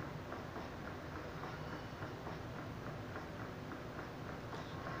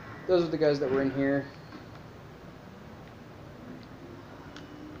 Those are the guys that were in here.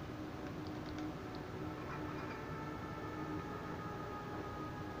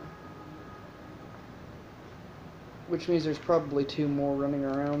 Which means there's probably 2 more running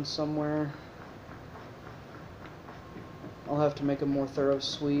around somewhere. I'll have to make a more thorough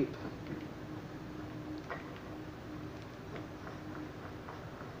sweep.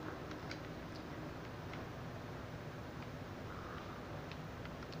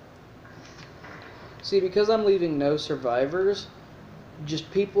 See, because I'm leaving no survivors, just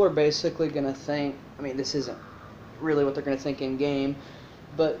people are basically going to think, I mean, this isn't really what they're going to think in game,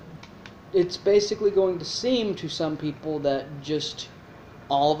 but it's basically going to seem to some people that just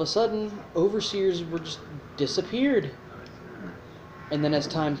all of a sudden overseers were just disappeared. And then as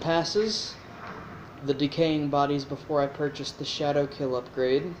time passes, the decaying bodies before I purchased the Shadow Kill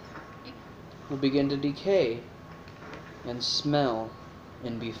upgrade will begin to decay and smell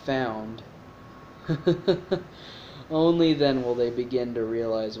and be found. Only then will they begin to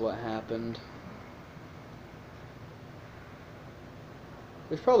realize what happened.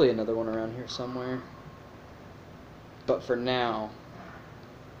 There's probably another one around here somewhere. But for now,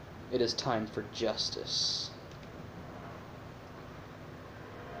 it is time for justice.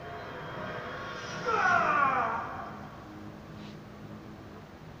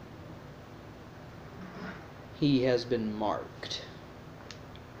 He has been marked.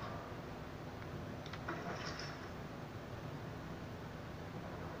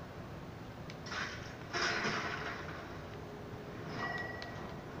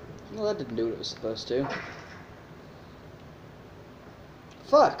 Well, that didn't do what it was supposed to.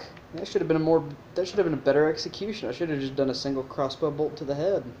 Fuck! That should have been a better execution. I should have just done a single crossbow bolt to the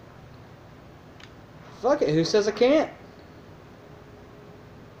head. Fuck it, who says I can't?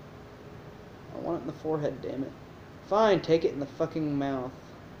 I want it in the forehead, damn it. Fine, take it in the fucking mouth.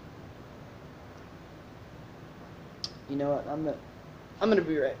 You know what, I'm gonna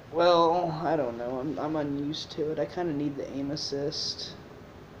be right. Well, I don't know, I'm unused to it. I kinda need the aim assist.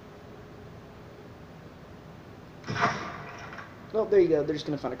 Well, there you go. They're just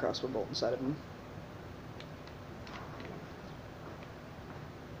going to find a crossbow bolt inside of him.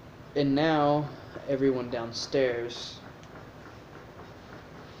 And now, everyone downstairs.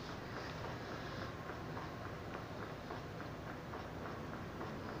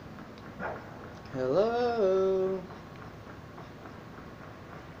 Hello?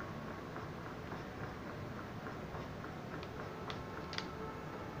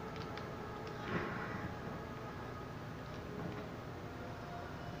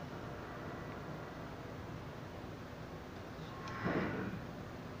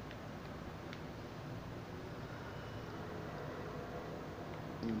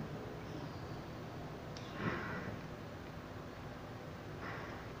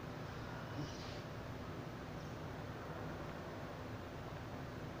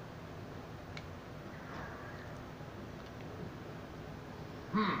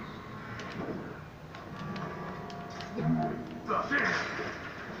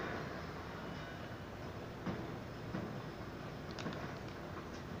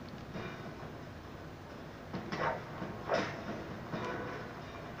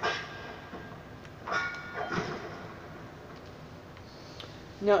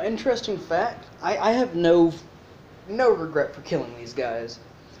 Now, interesting fact, I have no regret for killing these guys,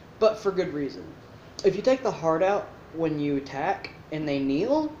 but for good reason. If you take the heart out when you attack and they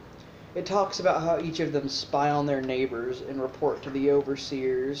kneel, it talks about how each of them spy on their neighbors and report to the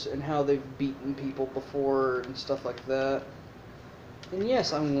overseers and how they've beaten people before and stuff like that. And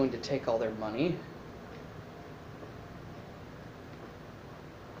yes, I'm going to take all their money.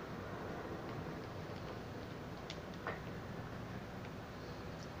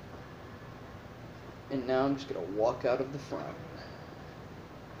 And now I'm just going to walk out of the front.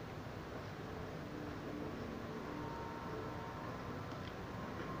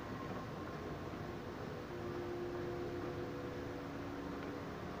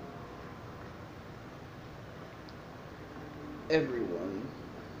 Everyone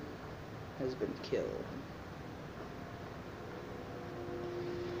has been killed.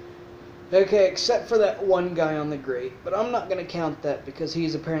 Okay, except for that one guy on the grate, but I'm not going to count that because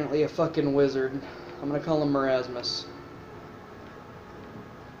he's apparently a fucking wizard. I'm going to call him Erasmus.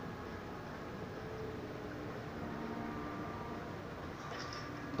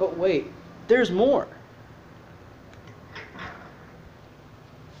 But wait, there's more.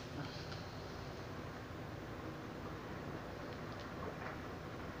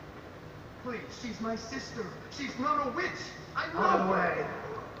 Please, she's my sister. She's not a witch. I Out of love the her. way.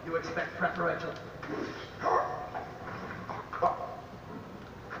 You expect preferential.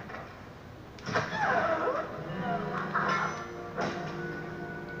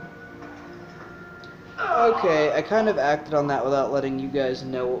 Okay, I kind of acted on that without letting you guys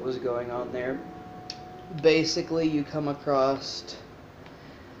know what was going on there. Basically, you come across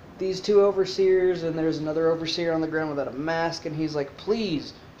these two overseers, and there's another overseer on the ground without a mask, and he's like,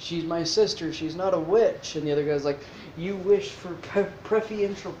 please, she's my sister, she's not a witch. And the other guy's like, you wish for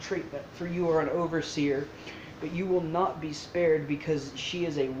preferential treatment, for you are an overseer, but you will not be spared because she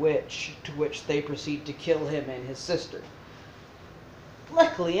is a witch, to which they proceed to kill him and his sister.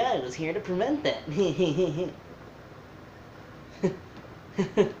 Luckily, I was here to prevent that.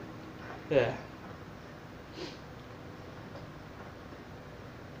 Yeah.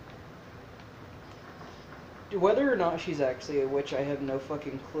 Whether or not she's actually a witch, I have no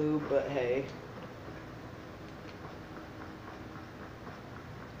fucking clue, but hey.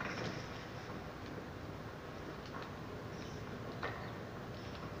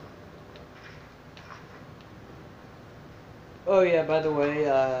 Oh yeah, by the way,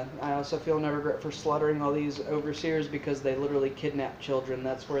 I also feel no regret for slaughtering all these overseers because they literally kidnap children.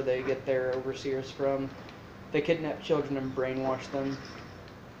 That's where they get their overseers from. They kidnap children and brainwash them.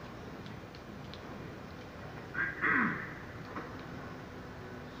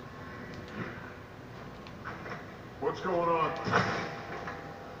 What's going on?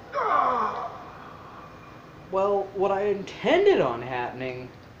 Well, what I intended on happening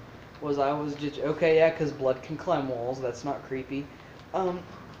was I was just, okay, yeah, because blood can climb walls, that's not creepy.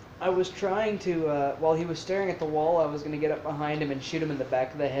 I was trying to, while he was staring at the wall, I was going to get up behind him and shoot him in the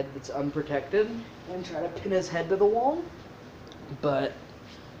back of the head that's unprotected and try to pin his head to the wall. But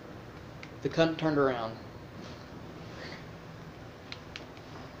the cunt turned around.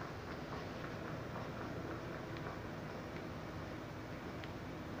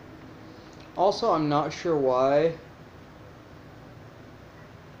 Also, I'm not sure why.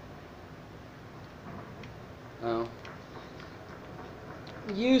 Oh.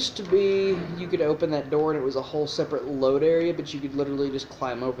 Used to be you could open that door and it was a whole separate load area, but you could literally just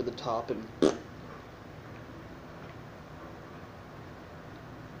climb over the top and...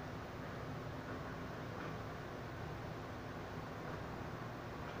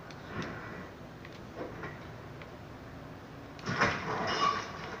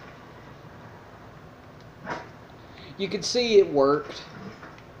 You could see it worked.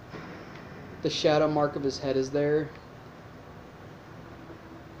 The shadow mark of his head is there.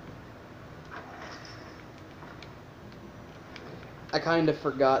 I kind of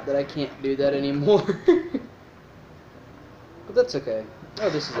forgot that I can't do that anymore. But that's okay.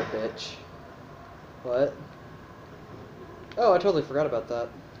 Oh, this is a bitch. What? Oh, I totally forgot about that.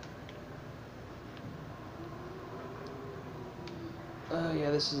 Oh,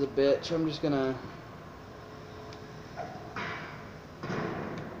 yeah, this is a bitch. I'm just gonna...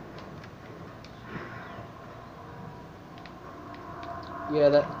 Yeah,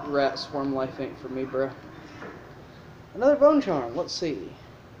 that rat swarm life ain't for me, bruh. Another bone charm. Let's see.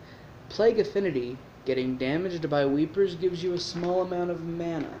 Plague Affinity. Getting damaged by Weepers gives you a small amount of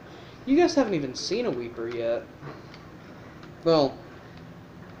mana. You guys haven't even seen a Weeper yet. Well,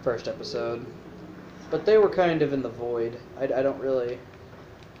 first episode. But they were kind of in the void. I don't really...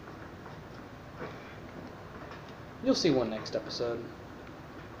 You'll see one next episode.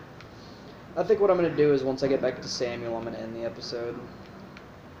 I think what I'm going to do is once I get back to Samuel, I'm going to end the episode.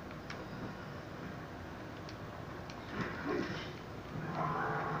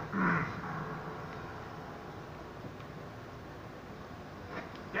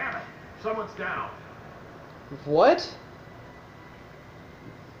 Damn it! Someone's down. What?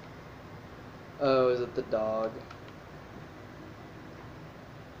 Oh, is it the dog?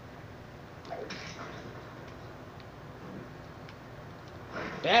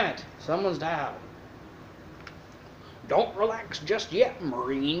 Damn it! Someone's down. Don't relax just yet,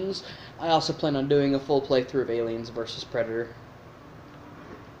 Marines. I also plan on doing a full playthrough of Aliens vs. Predator.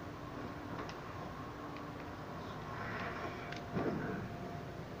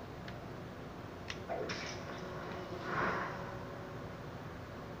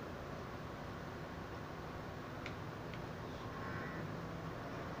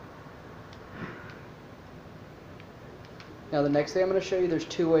 Now the next thing I'm going to show you, there's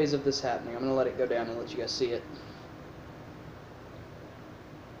two ways of this happening. I'm going to let it go down and let you guys see it.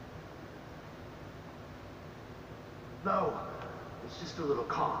 No, it's just a little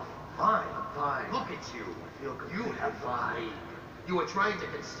cough. Fine, I'm fine. Look at you. I feel good. You have fine. You were trying to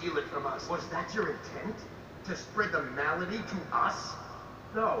conceal it from us. Was that your intent? To spread the malady to us?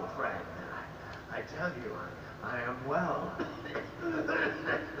 No, friend. I tell you, I am well.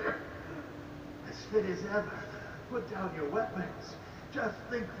 As fit as ever. Put down your weapons. Just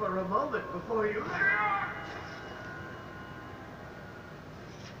think for a moment before you...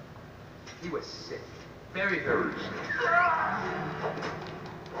 He was sick. Very, very sick.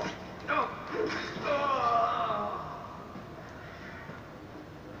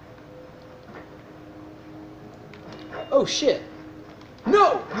 Oh shit!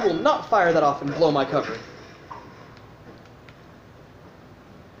 No! You will not fire that off and blow my cover.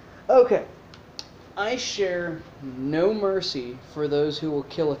 Okay. I share no mercy for those who will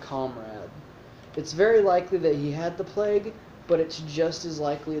kill a comrade. It's very likely that he had the plague, but it's just as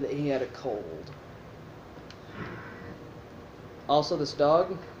likely that he had a cold. Also, this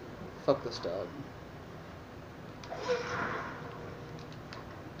dog, fuck this dog.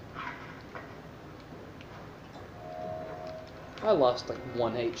 I lost like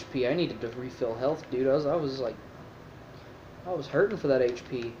 1 HP. I needed to refill health, dude. I was hurting for that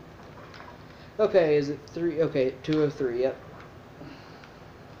HP. Okay, is it 3? Okay, 203, yep.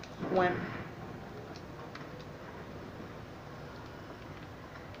 Wham.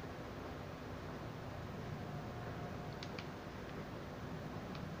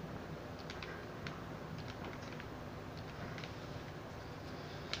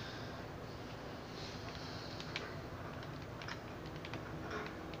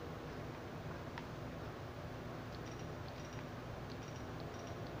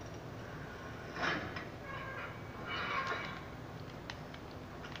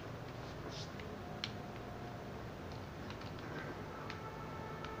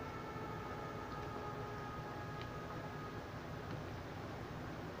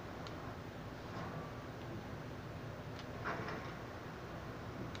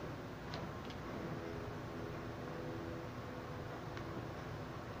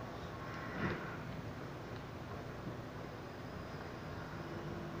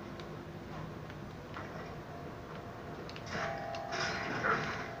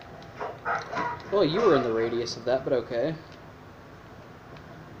 Well, you were in the radius of that, but okay.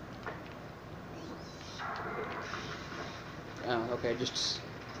 Oh, okay, just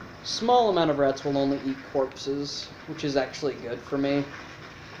small amount of rats will only eat corpses, which is actually good for me.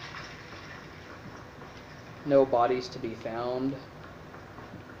 No bodies to be found.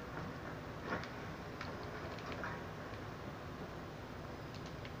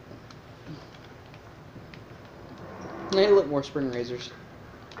 Hey, look, more spring razors.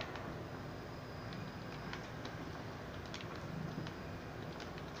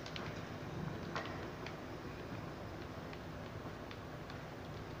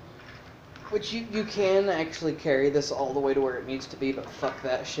 Which you can actually carry this all the way to where it needs to be, but fuck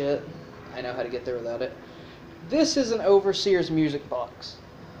that shit. I know how to get there without it. This is an Overseer's music box.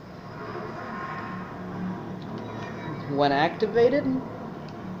 When activated,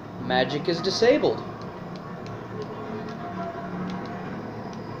 magic is disabled.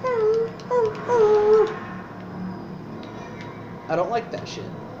 I don't like that shit.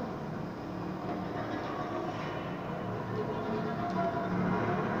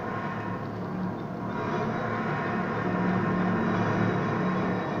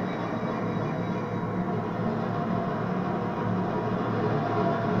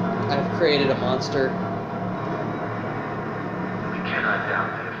 Created a monster. We cannot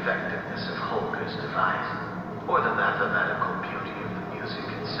doubt the effectiveness of Holger's device, or the mathematical beauty of the music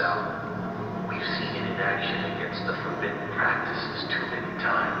itself. We've seen it in action against the forbidden practices too many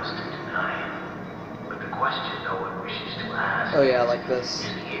times to deny it. But the question no one wishes to ask. Oh yeah, I like this.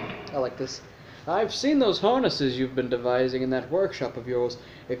 I like this. I've seen those harnesses you've been devising in that workshop of yours.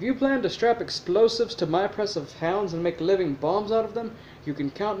 If you plan to strap explosives to my press of hounds and make living bombs out of them, you can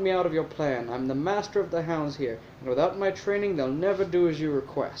count me out of your plan. I'm the master of the hounds here, and without my training, they'll never do as you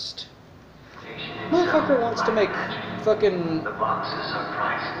request. Motherfucker wants to make fucking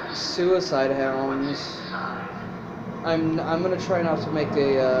suicide hounds. I'm gonna try not to make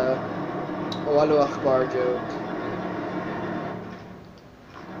a Walu Akhbar joke.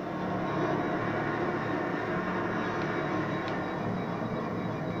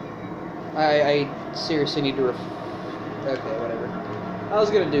 I seriously need to okay, whatever. I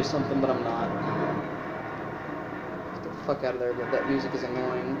was gonna do something, but I'm not. Get the fuck out of there, but that music is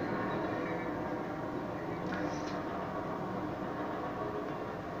annoying.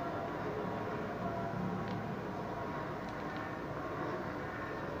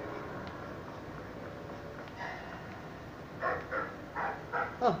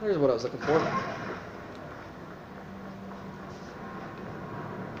 Oh, there's what I was looking for.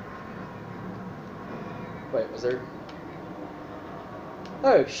 Wait, was there...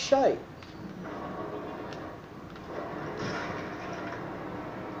 Oh, shite.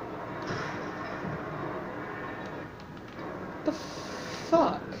 The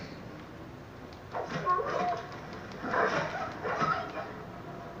fuck?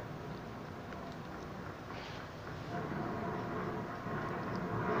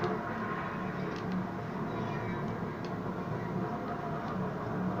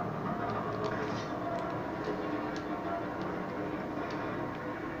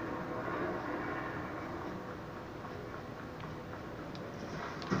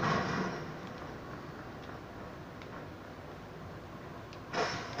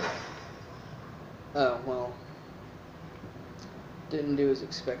 Oh, well. Didn't do as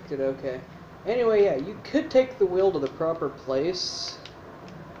expected, okay. Anyway, yeah, you could take the wheel to the proper place,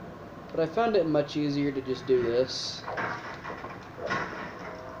 but I found it much easier to just do this.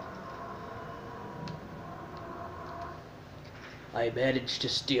 I managed to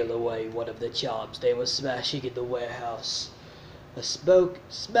steal away one of the charms they were smashing in the warehouse. I spoke,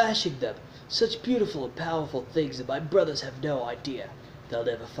 smashing them. Such beautiful and powerful things that my brothers have no idea. They'll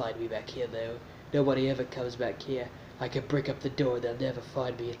never find me back here, though. Nobody ever comes back here. I can break up the door, they'll never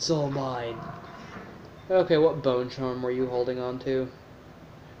find me. It's all mine. Okay, what bone charm were you holding on to?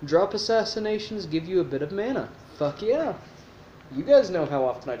 Drop assassinations give you a bit of mana. Fuck yeah. You guys know how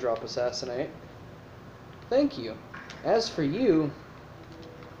often I drop assassinate. Thank you. As for you...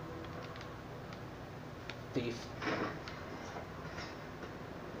 thief.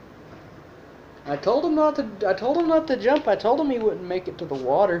 I told him not to jump. I told him he wouldn't make it to the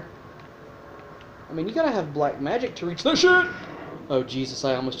water. I mean, you gotta have black magic to reach that shit! Oh, Jesus,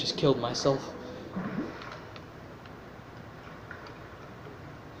 I almost just killed myself.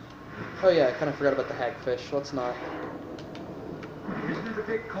 Oh yeah, I kinda forgot about the hagfish. Let's not. Isn't it a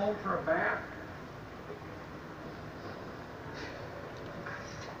bit cold for a bath?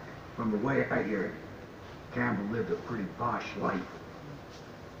 From the way I hear it, Campbell lived a pretty posh life.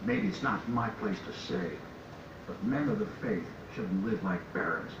 Maybe it's not my place to say, but men of the faith shouldn't live like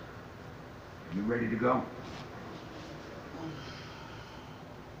barons. You ready to go?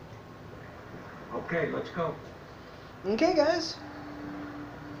 Okay, let's go. Okay, guys.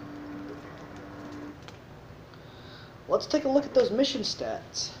 Let's take a look at those mission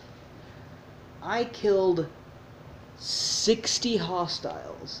stats. I killed 60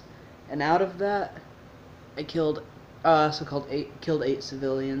 hostiles, and out of that, I killed killed 8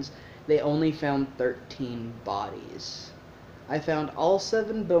 civilians. They only found 13 bodies. I found all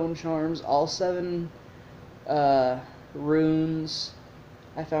 7 bone charms, all 7 runes.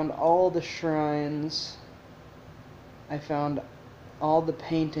 I found all the shrines. I found all the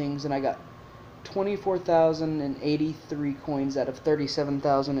paintings, and I got 24,083 coins out of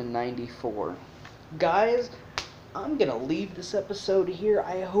 37,094. Guys, I'm gonna leave this episode here.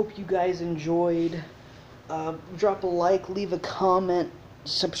 I hope you guys enjoyed. Drop a like, leave a comment,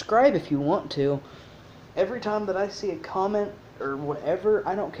 subscribe if you want to. Every time that I see a comment or whatever,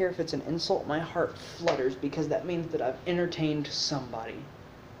 I don't care if it's an insult, my heart flutters because that means that I've entertained somebody.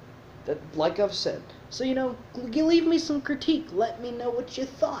 That, like I've said. So, you know, leave me some critique. Let me know what you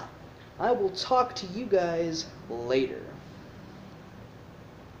thought. I will talk to you guys later.